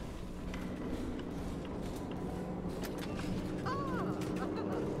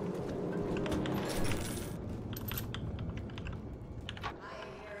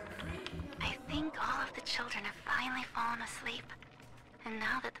 I think all of the children have finally fallen asleep. And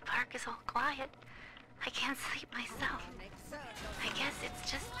now that the park is all quiet, I can't sleep myself. I guess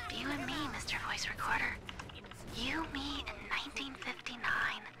it's just you and me, Mr. Voice Recorder. You, me, and 1959.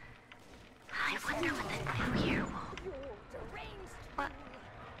 I wonder what the new year will... What?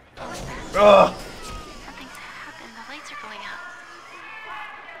 What's that? Ugh. Something's happened. The lights are going out.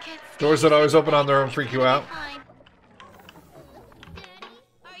 Kids, Doors that always open on their own freak you out.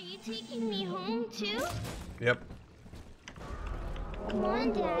 Are you taking me home too? Yep. Come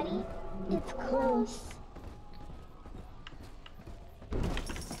on, Daddy. It's close.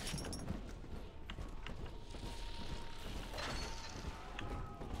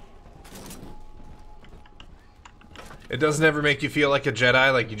 It doesn't ever make you feel like a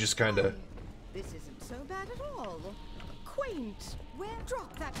Jedi, like you just kind of... This isn't so bad at all. Quaint. Where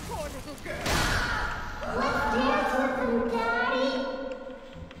drop that poor little girl? Let's dance with them, Daddy.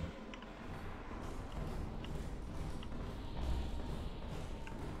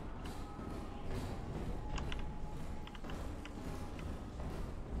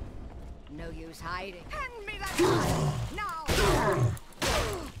 No use hiding. Hand me that gun! Now!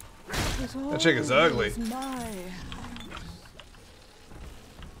 That chick is ugly.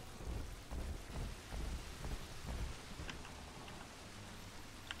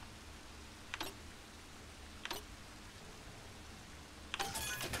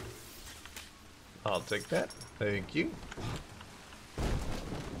 I'll take that. Thank you.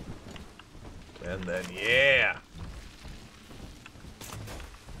 And then, yeah.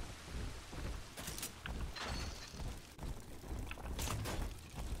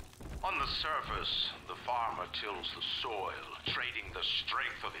 On the surface, the farmer tills the soil, trading the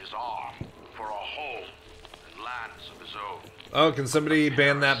strength of his arm for a home and lands of his own. Oh, can somebody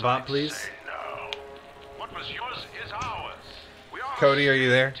ban that bot, please? No. What was yours is ours. We are Cody, are you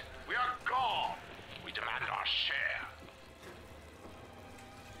there? We are gone. We demand our share.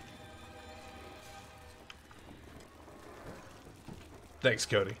 Thanks,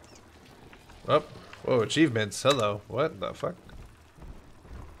 Cody. Oh, whoa, achievements. Hello. What the fuck?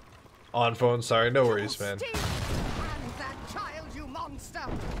 On phone, sorry. No worries, man. Hand that child, you monster!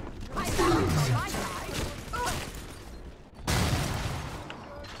 I found you on my side.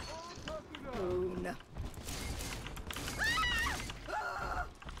 Boone.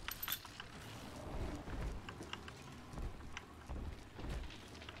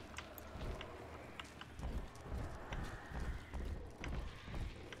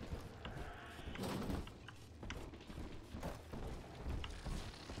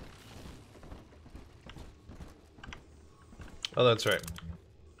 Oh, that's right.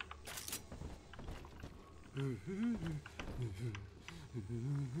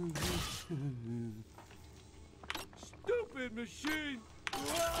 Stupid machine!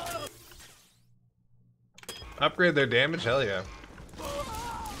 Upgrade their damage? Hell yeah.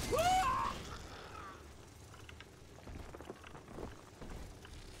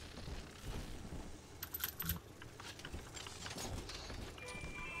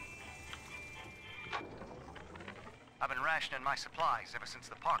 I've been rationing my supplies ever since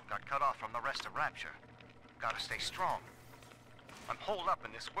the park got cut off from the rest of Rapture. Gotta stay strong. I'm holed up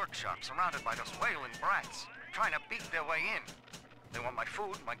in this workshop, surrounded by those wailing brats, trying to beat their way in. They want my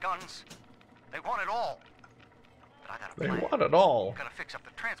food, my guns. They want it all. But I got a They plan. want it all. Gotta fix up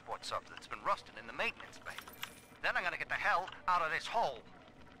the transport sub that's been rusting in the maintenance bay. Then I'm gonna get the hell out of this hole.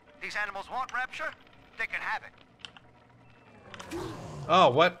 These animals want Rapture? They can have it.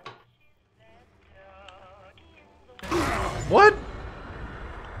 Oh, what? What?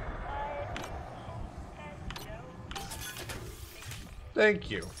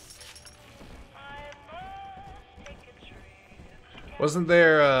 Thank you. Wasn't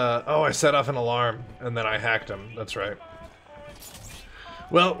there, oh, I set off an alarm, and then I hacked him. That's right.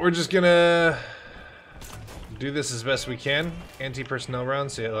 Well, we're just gonna do this as best we can. Anti-personnel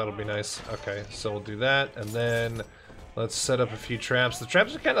rounds, yeah, that'll be nice. Okay, so we'll do that, and then let's set up a few traps. The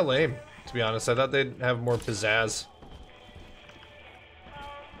traps are kind of lame, to be honest. I thought they'd have more pizzazz.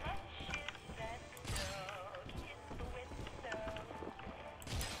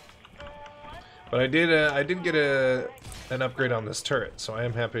 But I did get an upgrade on this turret, so I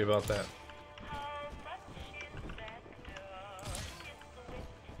am happy about that.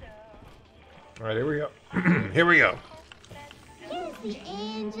 All right, here we go. Here we go. Here's the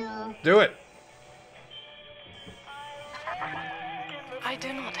angel. Do it. I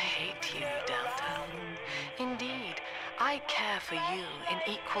do not hate you, Delta. Indeed, I care for you in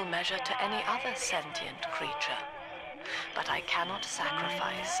equal measure to any other sentient creature. But I cannot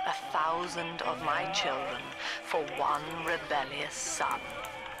sacrifice 1,000 of my children for one rebellious son.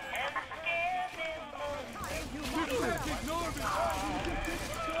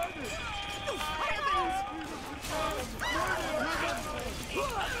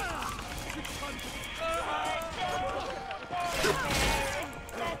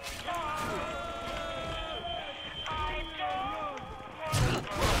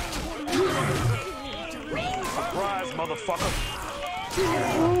 Surprise, motherfucker.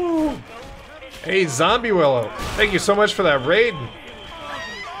 Hey, Zombie Willow. Thank you so much for that raid.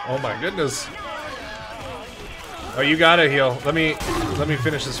 Oh my goodness. Oh, you gotta heal. Let me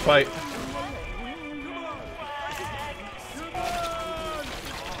finish this fight.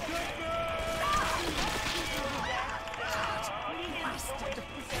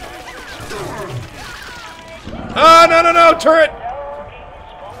 Oh, no, no, no, turret!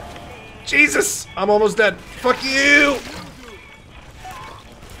 Jesus! I'm almost dead. Fuck you!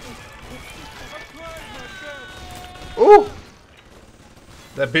 Ooh!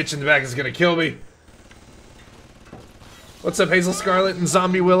 That bitch in the back is gonna kill me. What's up, Hazel Scarlet and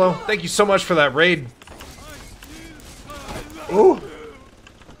Zombie Willow? Thank you so much for that raid. Ooh!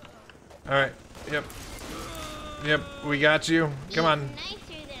 Alright, yep. Yep, we got you. Come on.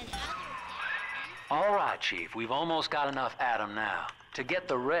 All right, Chief, we've almost got enough Adam now. To get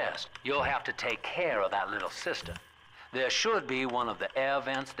the rest, you'll have to take care of that little sister. There should be one of the air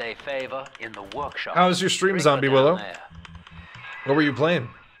vents they favor in the workshop. How was your stream, Zombie Willow? What were you playing?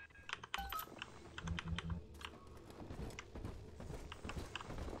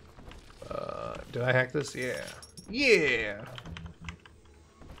 Did I hack this? Yeah. Yeah!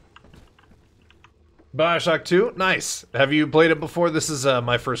 Bioshock 2? Nice! Have you played it before? This is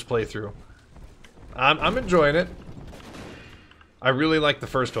my first playthrough. I'm enjoying it. I really like the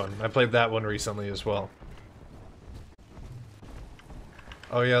first one. I played that one recently as well.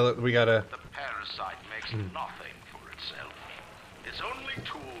 Oh yeah, we gotta... The parasite makes nothing for itself. Its only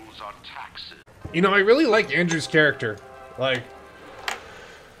tools are taxes. You know, I really like Andrew's character. Like,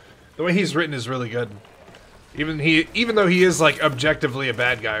 the way he's written is really good. Even though he is, like, objectively a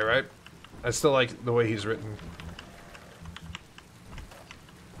bad guy, right? I still like the way he's written.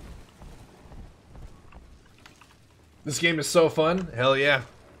 This game is so fun. Hell yeah.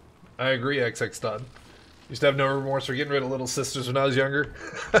 I agree, XX Todd. Used to have no remorse for getting rid of little sisters when I was younger.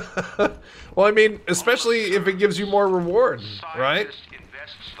 Well, I mean, especially if it gives you more reward, right?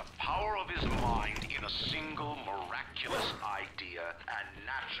 Invests the power of his mind in a single miraculous idea and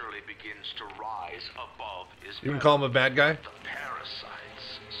naturally begins to rise above his You can call him a bad guy? The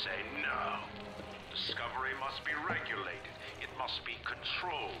parasites say no. Discovery must be regulated. It must be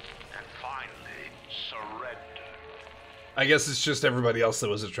controlled. And finally, surrender. I guess it's just everybody else that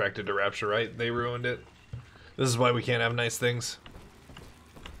was attracted to Rapture, right? They ruined it. This is why we can't have nice things.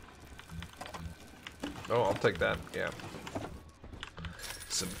 Oh, I'll take that, yeah.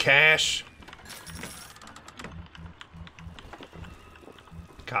 Some cash.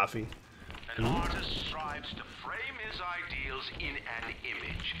 Coffee. An artist strives to frame his ideals in an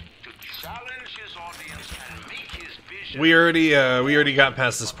image, to challenge his audience and make his vision... We already got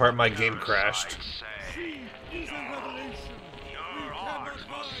past this part. My game crashed.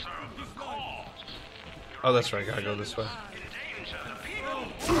 Oh, that's right. I gotta go this way.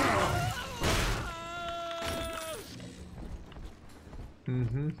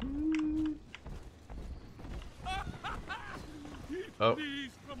 Oh.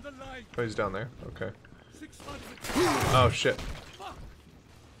 Oh, he's down there. Okay. Oh, shit.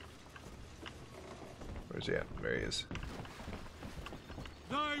 Where's he at? There he is.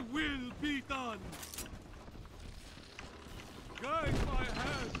 Thy will be done.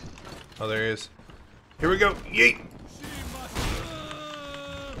 Oh, there he is. Here we go. Yeet.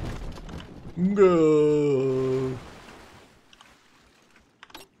 Go.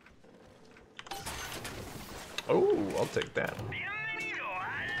 Oh, I'll take that.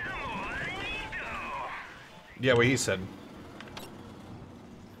 Yeah, what he said.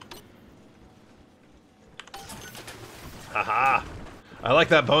 Haha. I like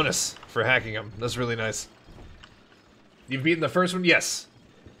that bonus for hacking him. That's really nice. You've beaten the first one? Yes.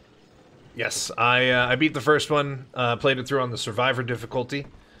 Yes, I beat the first one, played it through on the Survivor difficulty,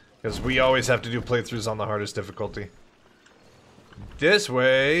 because we always have to do playthroughs on the hardest difficulty. This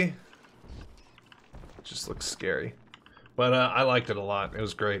way... just looks scary. But I liked it a lot. It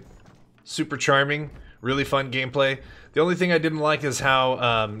was great. Super charming, really fun gameplay. The only thing I didn't like is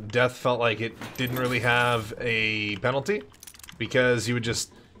how death felt like it didn't really have a penalty, because you would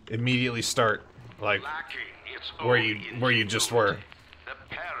just immediately start, like, where you just were. The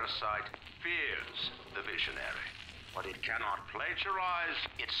parasite fears the visionary. What it cannot plagiarize,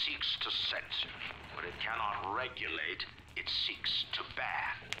 it seeks to censor. What it cannot regulate, it seeks to ban.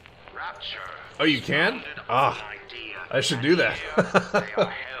 Rapture. Oh, you can? Ah, I should do that.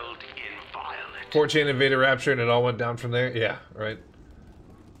 4chan invaded Rapture and it all went down from there? Yeah, right.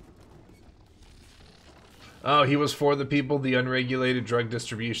 Oh, he was for the people. The unregulated drug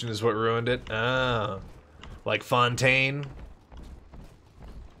distribution is what ruined it. Ah. Like Fontane.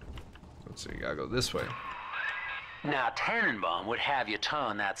 Let's see, you gotta go this way. Now, Tannenbaum would have you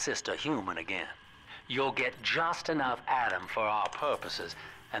turn that sister human again. You'll get just enough Adam for our purposes,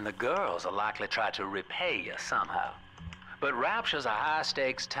 and the girls will likely try to repay you somehow. But Rapture's a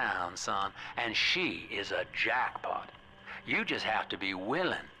high-stakes town, son, and she is a jackpot. You just have to be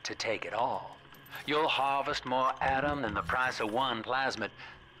willing to take it all. You'll harvest more Adam than the price of one plasmid,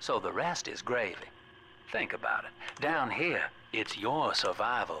 so the rest is gravy. Think about it. Down here, it's your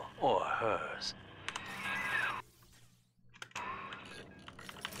survival or hers.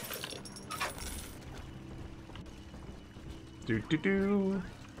 Do-do-do.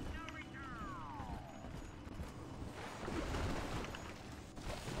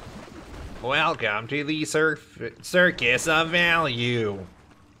 Welcome to the circus of value.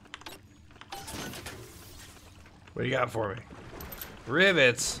 What do you got for me?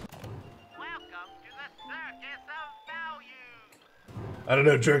 Rivets. Welcome to the circus of value. I don't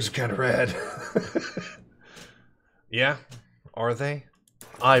know, drugs are kind of rad. Yeah, are they?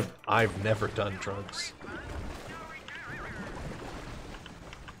 I've never done drugs.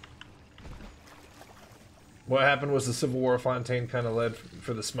 What happened was the Civil War of Fontane kind of led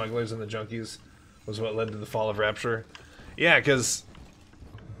for the smugglers and the junkies, was what led to the fall of Rapture. Yeah, because...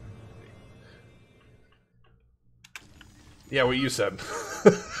 yeah, what you said.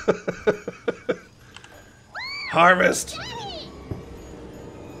 Harvest!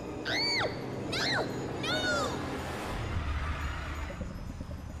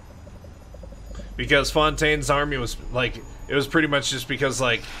 Because Fontane's army was, like, it was pretty much just because,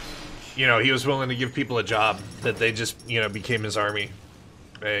 like, you know, he was willing to give people a job, that they just, you know, became his army.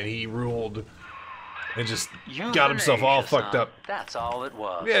 And he ruled and just got himself all fucked up. That's all it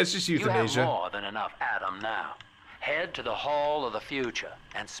was. Yeah, it's just euthanasia. You have more than enough Adam now. Head to the Hall of the Future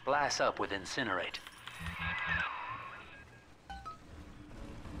and splice up with Incinerate.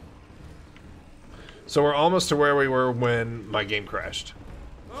 So we're almost to where we were when my game crashed.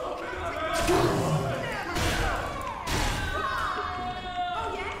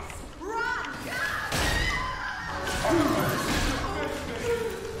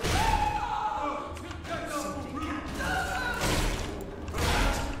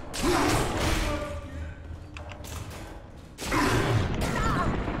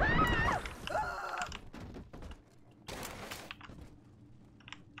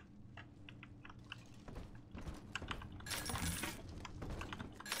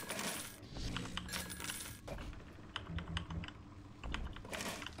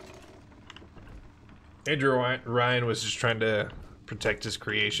 Andrew Ryan was just trying to protect his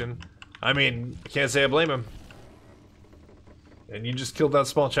creation. I mean, I can't say I blame him. And you just killed that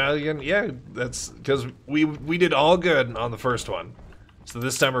small child again? Yeah, that's because we did all good on the first one. So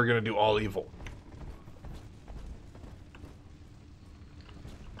this time we're going to do all evil.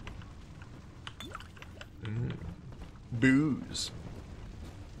 Booze.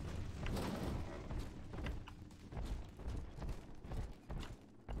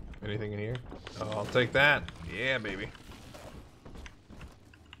 Anything in here? Oh, I'll take that. Yeah, baby.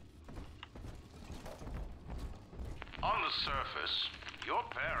 On the surface, your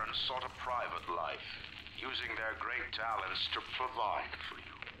parents sought a private life, using their great talents to provide for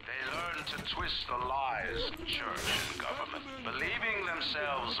you. They learned to twist the lies of church and government, believing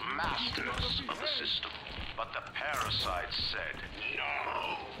themselves masters of the system. But the parasites said,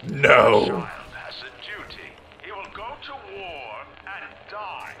 no. No. The child has a duty. He will go to war and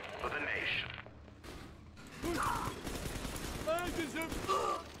die for the nation.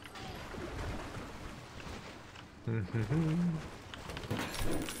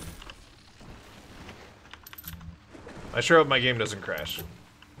 I sure hope my game doesn't crash.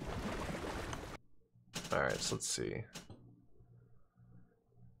 Alright, so let's see.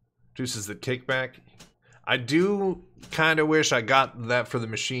 Juices the kickback. I do kind of wish I got that for the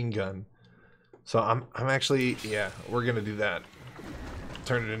machine gun. So I'm actually, yeah, we're gonna do that.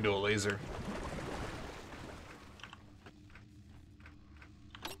 Turn it into a laser.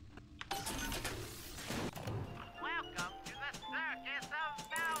 Welcome to the circus of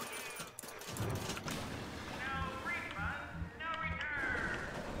value. No refund, no return.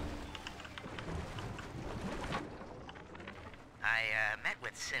 I met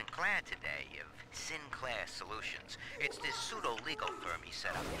with Sinclair today of Sinclair Solutions. It's this pseudo-legal firm he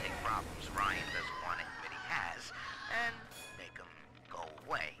set up to take problems Ryan doesn't want to admit he has, and make them go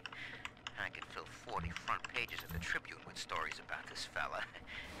away. I could fill 40 front pages of the Tribune with stories about this fella,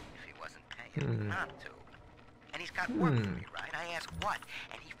 if he wasn't paying not to. And he's got work for me, right? I ask what,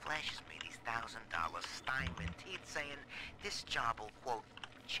 and he flashes me these $1,000 Steinman teeth saying this job will, quote,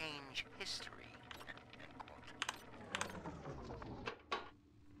 change history.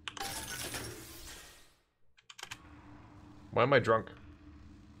 Why am I drunk?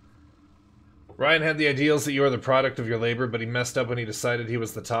 Ryan had the ideals that you are the product of your labor, but he messed up when he decided he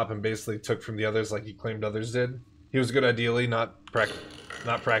was the top and basically took from the others like he claimed others did. He was good ideally, not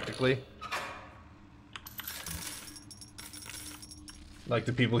practically. Like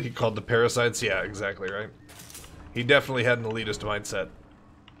the people he called the parasites? Yeah, exactly, right? He definitely had an elitist mindset.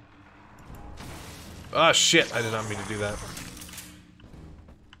 Ah, shit! I did not mean to do that.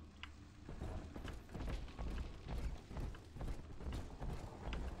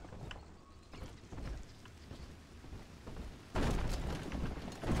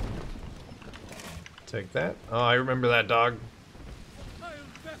 Take that. Oh, I remember that dog. I'll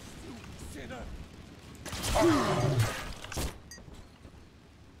best you, sinner.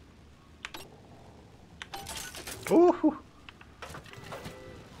 Ooh.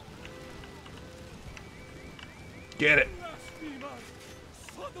 Get it.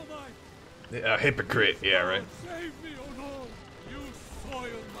 Yeah, hypocrite. Yeah, right. Save me, oh Lord. You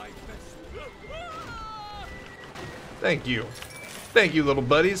soiled my best. Thank you. Thank you, little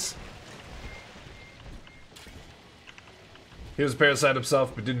buddies. He was a parasite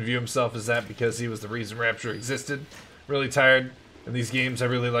himself, but didn't view himself as that because he was the reason Rapture existed. Really tired. In these games, I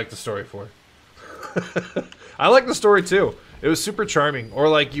really like the story for. I like the story too. It was super charming. Or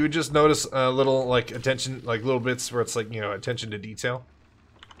like you would just notice a little like attention, like little bits where it's like, you know, attention to detail.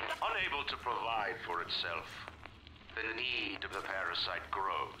 Unable to provide for itself, the need of the parasite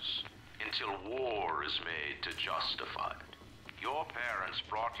grows until war is made to justify it. Your parents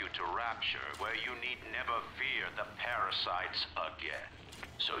brought you to Rapture, where you need never fear the parasites again.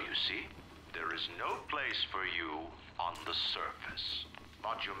 So you see, there is no place for you on the surface.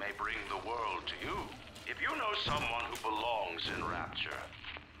 But you may bring the world to you. If you know someone who belongs in Rapture,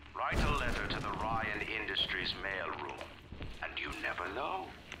 write a letter to the Ryan Industries mailroom. And you never know.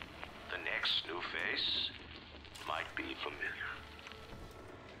 The next new face might be familiar.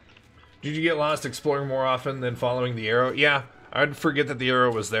 Did you get lost exploring more often than following the arrow? Yeah, I'd forget that the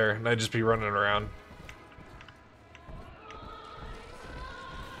arrow was there, and I'd just be running around.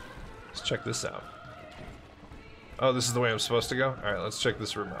 Let's check this out. Oh, this is the way I'm supposed to go? Alright, let's check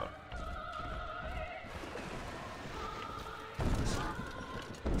this room out.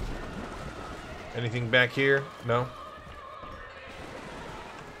 Anything back here? No?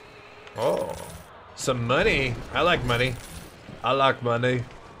 Oh, some money. I like money. I like money.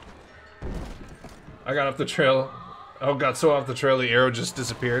 I got off the trail. Oh, got so off the trail the arrow just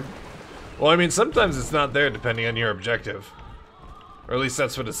disappeared. Well, I mean, sometimes it's not there depending on your objective. Or at least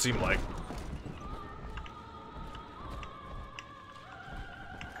that's what it seemed like.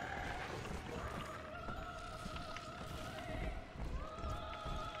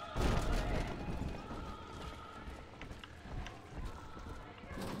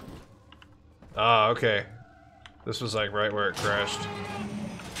 Ah, okay. This was like right where it crashed.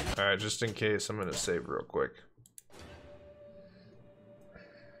 Alright, just in case, I'm gonna save real quick.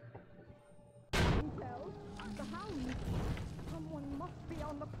 Someone must be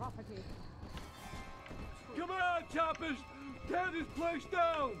on the property. Come on, choppers! Tear this place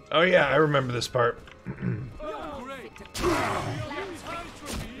down! Oh yeah, I remember this part. Oh, great!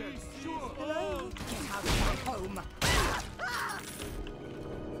 home.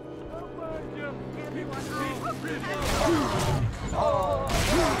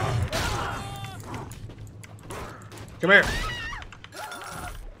 Come here.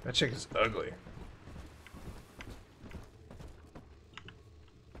 That chick is ugly.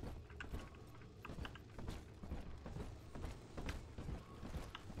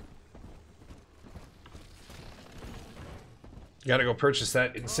 Gotta go purchase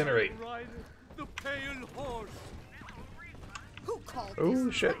that incinerate. The pale horse. Who called Oh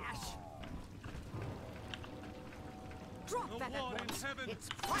this shit. trash? Drop that at once. It's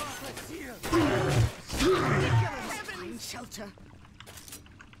priceless here. Find shelter.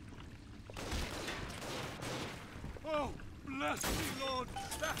 Oh, bless me, Lord.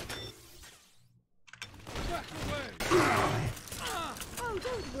 Back away. Oh,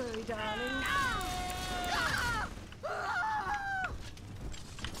 don't worry, darling.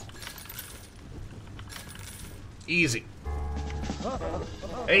 Easy.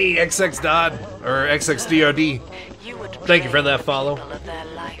 Hey, XX Dodd or XXDOD. Thank you for that follow.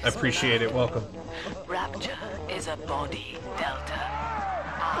 I appreciate it. Welcome. Rapture is a body, Delta.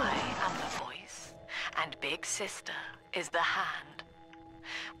 I am the voice, and Big Sister is the hand.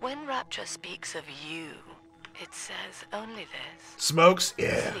 When Rapture speaks of you, it says only this. Smokes?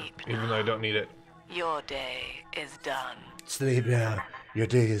 Yeah. Sleep Even though I don't need it. Your day is done. Sleep now. Your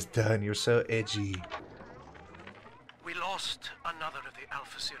day is done. You're so edgy. We lost another of the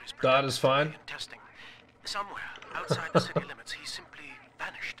Alpha Series Dodd is fine. in testing. Somewhere outside the city limits, he simply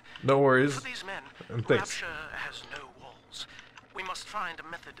vanished. No worries. For these men, And thanks. Rapture has no walls. We must find a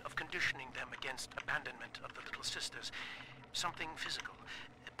method of conditioning them against abandonment of the Little Sisters. Something physical,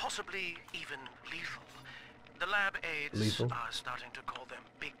 possibly even lethal. The lab aides are starting to call them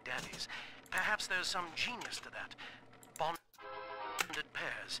Big Daddies. Perhaps there's some genius to that. Bonded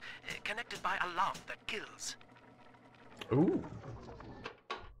pairs, connected by a love that kills. Ooh.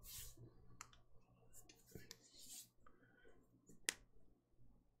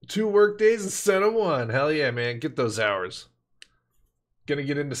 Two work days instead of one. Hell yeah, man. Get those hours. Gonna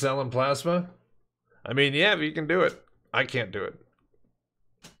get into selling plasma? I mean, yeah, but you can do it. I can't do it.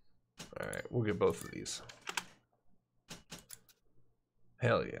 Alright, we'll get both of these.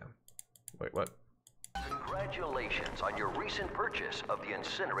 Hell yeah. Wait, what? Congratulations on your recent purchase of the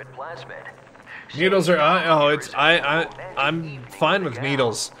incinerate plasmid. Needles are I'm fine with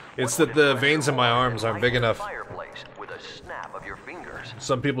needles. It's that the veins in my arms aren't big enough. With a snap of your fingers.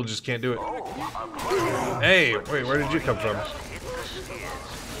 Some people just can't do it. Hey, wait, where did you come from?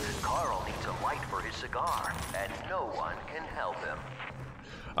 Carl needs a light for his cigar, and no one can help him.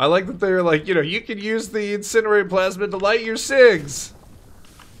 I like that they're like, you know, you can use the incinerate plasma to light your cigs.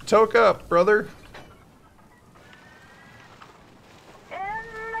 Toke up, brother.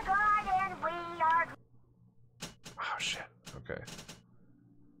 Oh shit. Okay.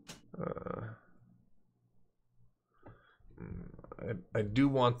 I do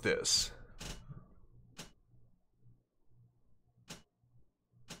want this.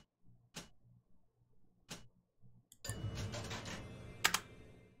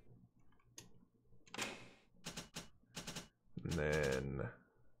 And then,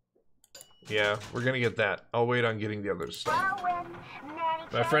 yeah, we're gonna get that. I'll wait on getting the other stuff.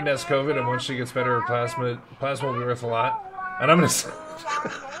 My friend has COVID, and once she gets better, her plasma will be worth a lot. And I'm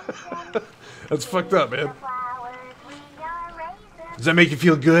gonna. That's fucked up, man. Does that make you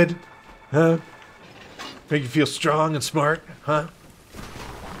feel good? Huh? Make you feel strong and smart? Huh?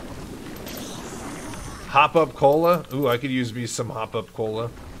 Hop up cola? Ooh, I could use me some hop up cola.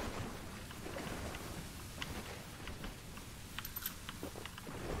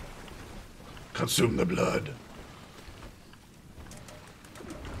 Consume the blood.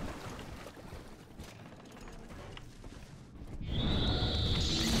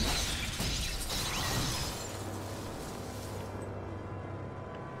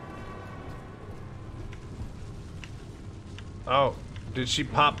 Oh, did she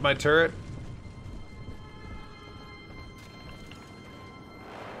pop my turret?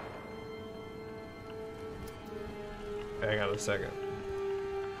 Hang on a second.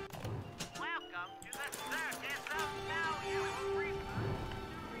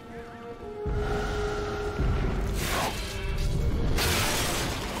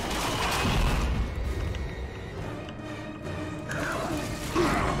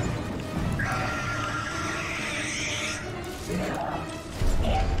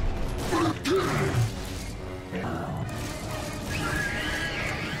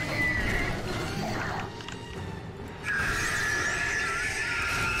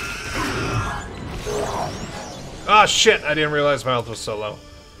 Oh shit, I didn't realize my health was so low.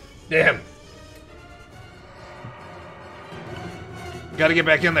 Damn. Gotta get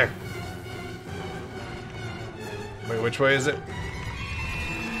back in there. Wait, which way is it?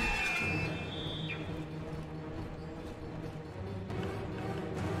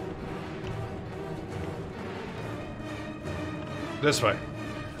 This way.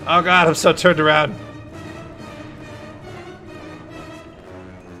 Oh god, I'm so turned around.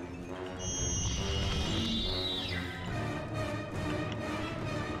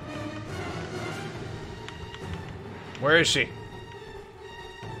 Where is she?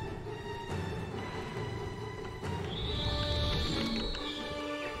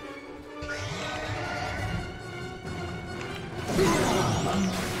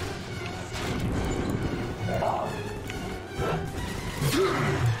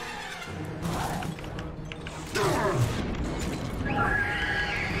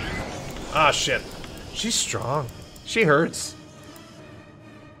 Ah, shit. She's strong. She hurts.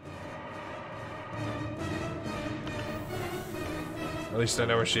 At least I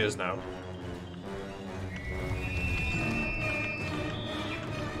know where she is now.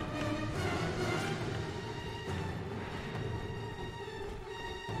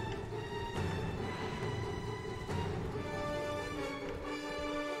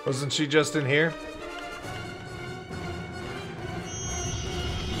 Wasn't she just in here?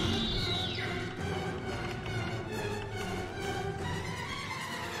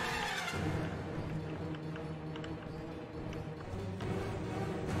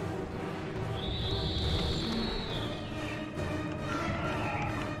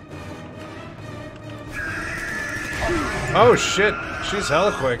 Oh shit, she's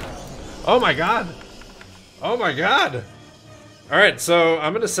hella quick. Oh my god. Oh my god. Alright, so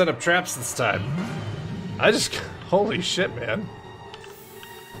I'm gonna set up traps this time. Holy shit, man.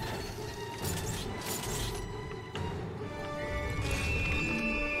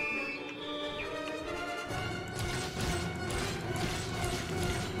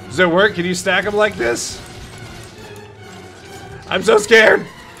 Does it work? Can you stack them like this? I'm so scared.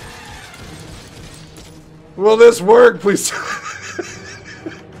 Will this work, please?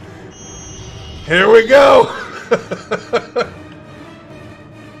 Here we go.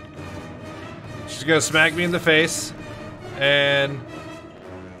 She's gonna smack me in the face, and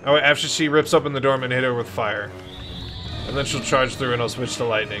oh, after she rips open the door, I'm gonna hit her with fire, and then she'll charge through, and I'll switch to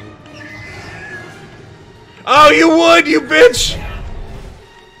lightning. Oh, you would, you bitch!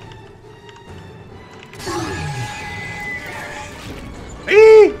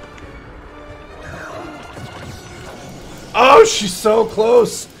 Eee! Oh, she's so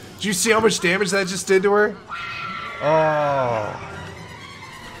close. Do you see how much damage that just did to her? Oh.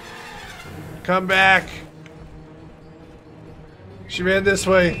 Come back. She ran this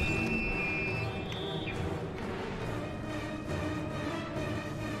way.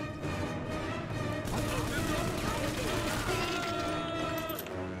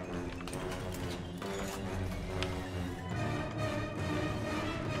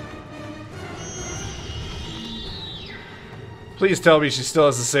 Please tell me she still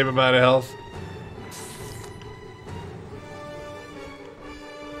has the same amount of health.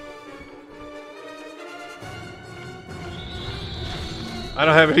 I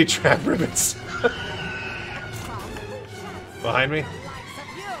don't have any trap ribbons. Behind me?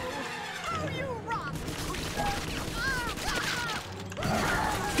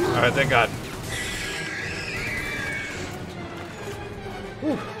 Alright, thank God.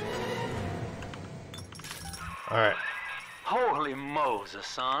 Alright. Holy Moses,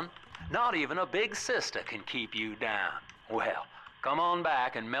 son. Not even a big sister can keep you down. Well, come on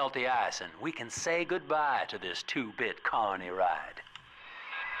back and melt the ice and we can say goodbye to this 2-bit carny ride.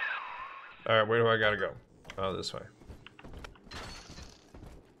 Alright, where do I gotta go? Oh, this way.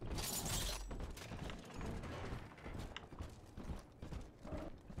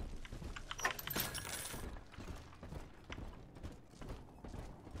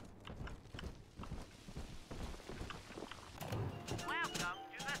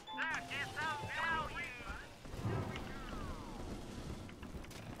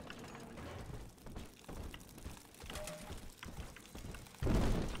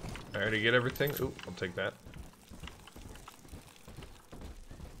 I already get everything. Ooh, I'll take that.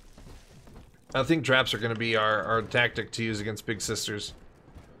 I think traps are going to be our tactic to use against big sisters.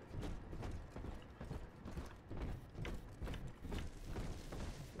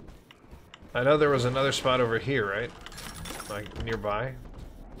 I know there was another spot over here, right? Like nearby.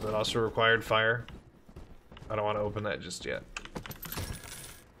 That also required fire. I don't want to open that just yet.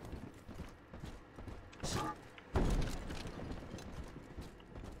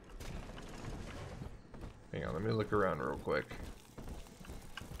 Hang on, let me look around real quick.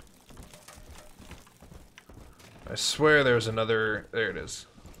 I swear there was another... There it is.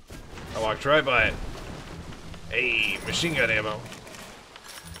 I walked right by it. Hey, machine gun ammo.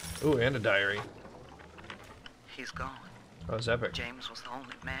 Ooh, and a diary. He's gone. That was epic. James was the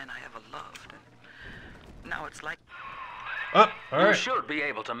only man I ever loved. And now it's like... Oh, all right. You should be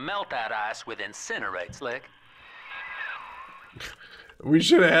able to melt that ice with incinerate, Slick. We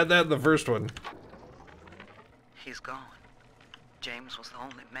should have had that in the first one. He's gone. James was the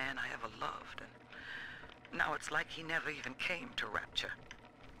only man I ever loved. And now it's like he never even came to Rapture.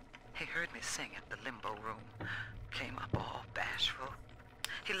 He heard me sing at the limbo room. Came up all bashful.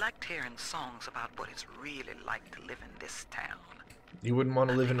 He liked hearing songs about what it's really like to live in this town. You wouldn't want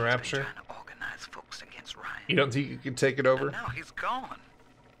to live in Rapture? Trying to organize folks against Ryan. You don't think you could take it over? And now he's gone.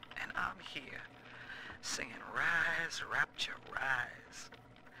 And I'm here, singing Rise, Rapture, Rise.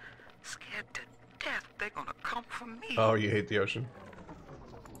 Scared to death they're gonna come for me. Oh, you hate the ocean.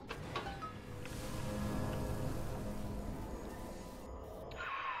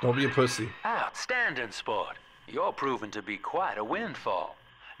 Don't be a pussy. Outstanding, sport. You're proving to be quite a windfall.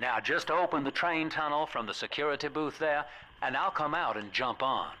 Now just open the train tunnel from the security booth there, and I'll come out and jump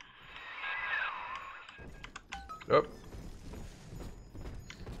on. Oh.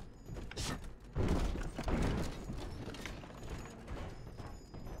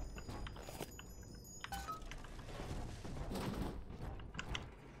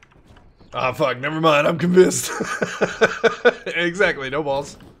 Ah, fuck, never mind, I'm convinced. Exactly, no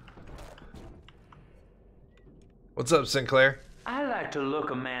balls. What's up, Sinclair? I like to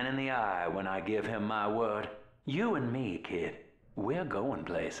look a man in the eye when I give him my word. You and me, kid, we're going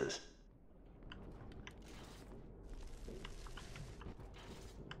places.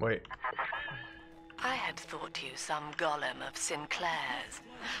 Wait. I had thought you some golem of Sinclair's,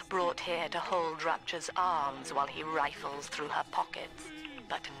 brought here to hold Rapture's arms while he rifles through her pockets.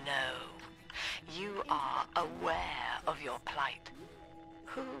 But no, you are aware of your plight.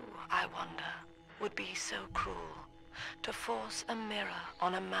 Who, I wonder, would be so cruel to force a mirror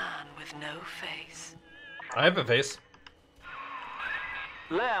on a man with no face? I have a face.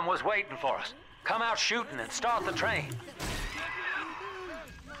 Lamb was waiting for us. Come out shooting and start the train.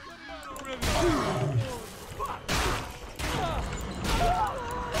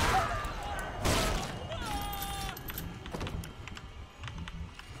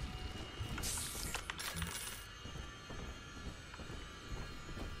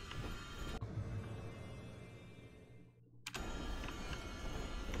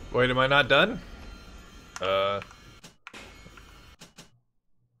 Wait, am I not done?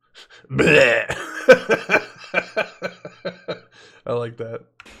 Bleh. I like that.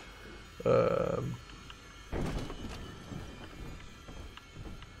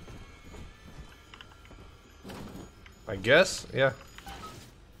 I guess, yeah.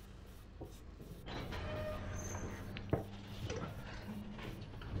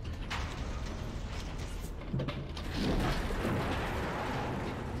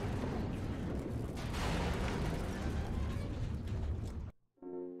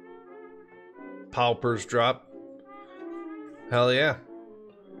 Paupers drop. Hell yeah.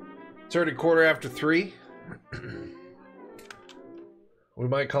 It's already 3:15. We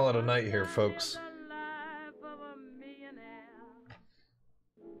might call it a night here, folks.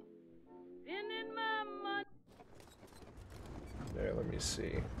 There, let me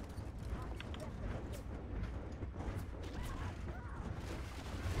see.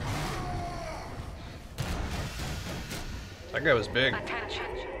 That guy was big. Attention.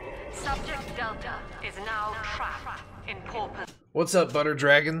 Subject Delta is now trapped in Pauper. What's up, Butter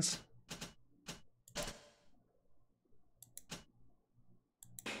Dragons?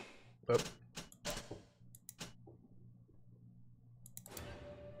 Oh.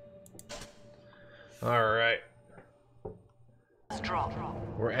 All right.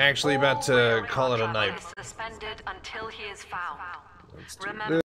 We're actually about to call it a night. Suspended until he is found. Let's do Remember. this.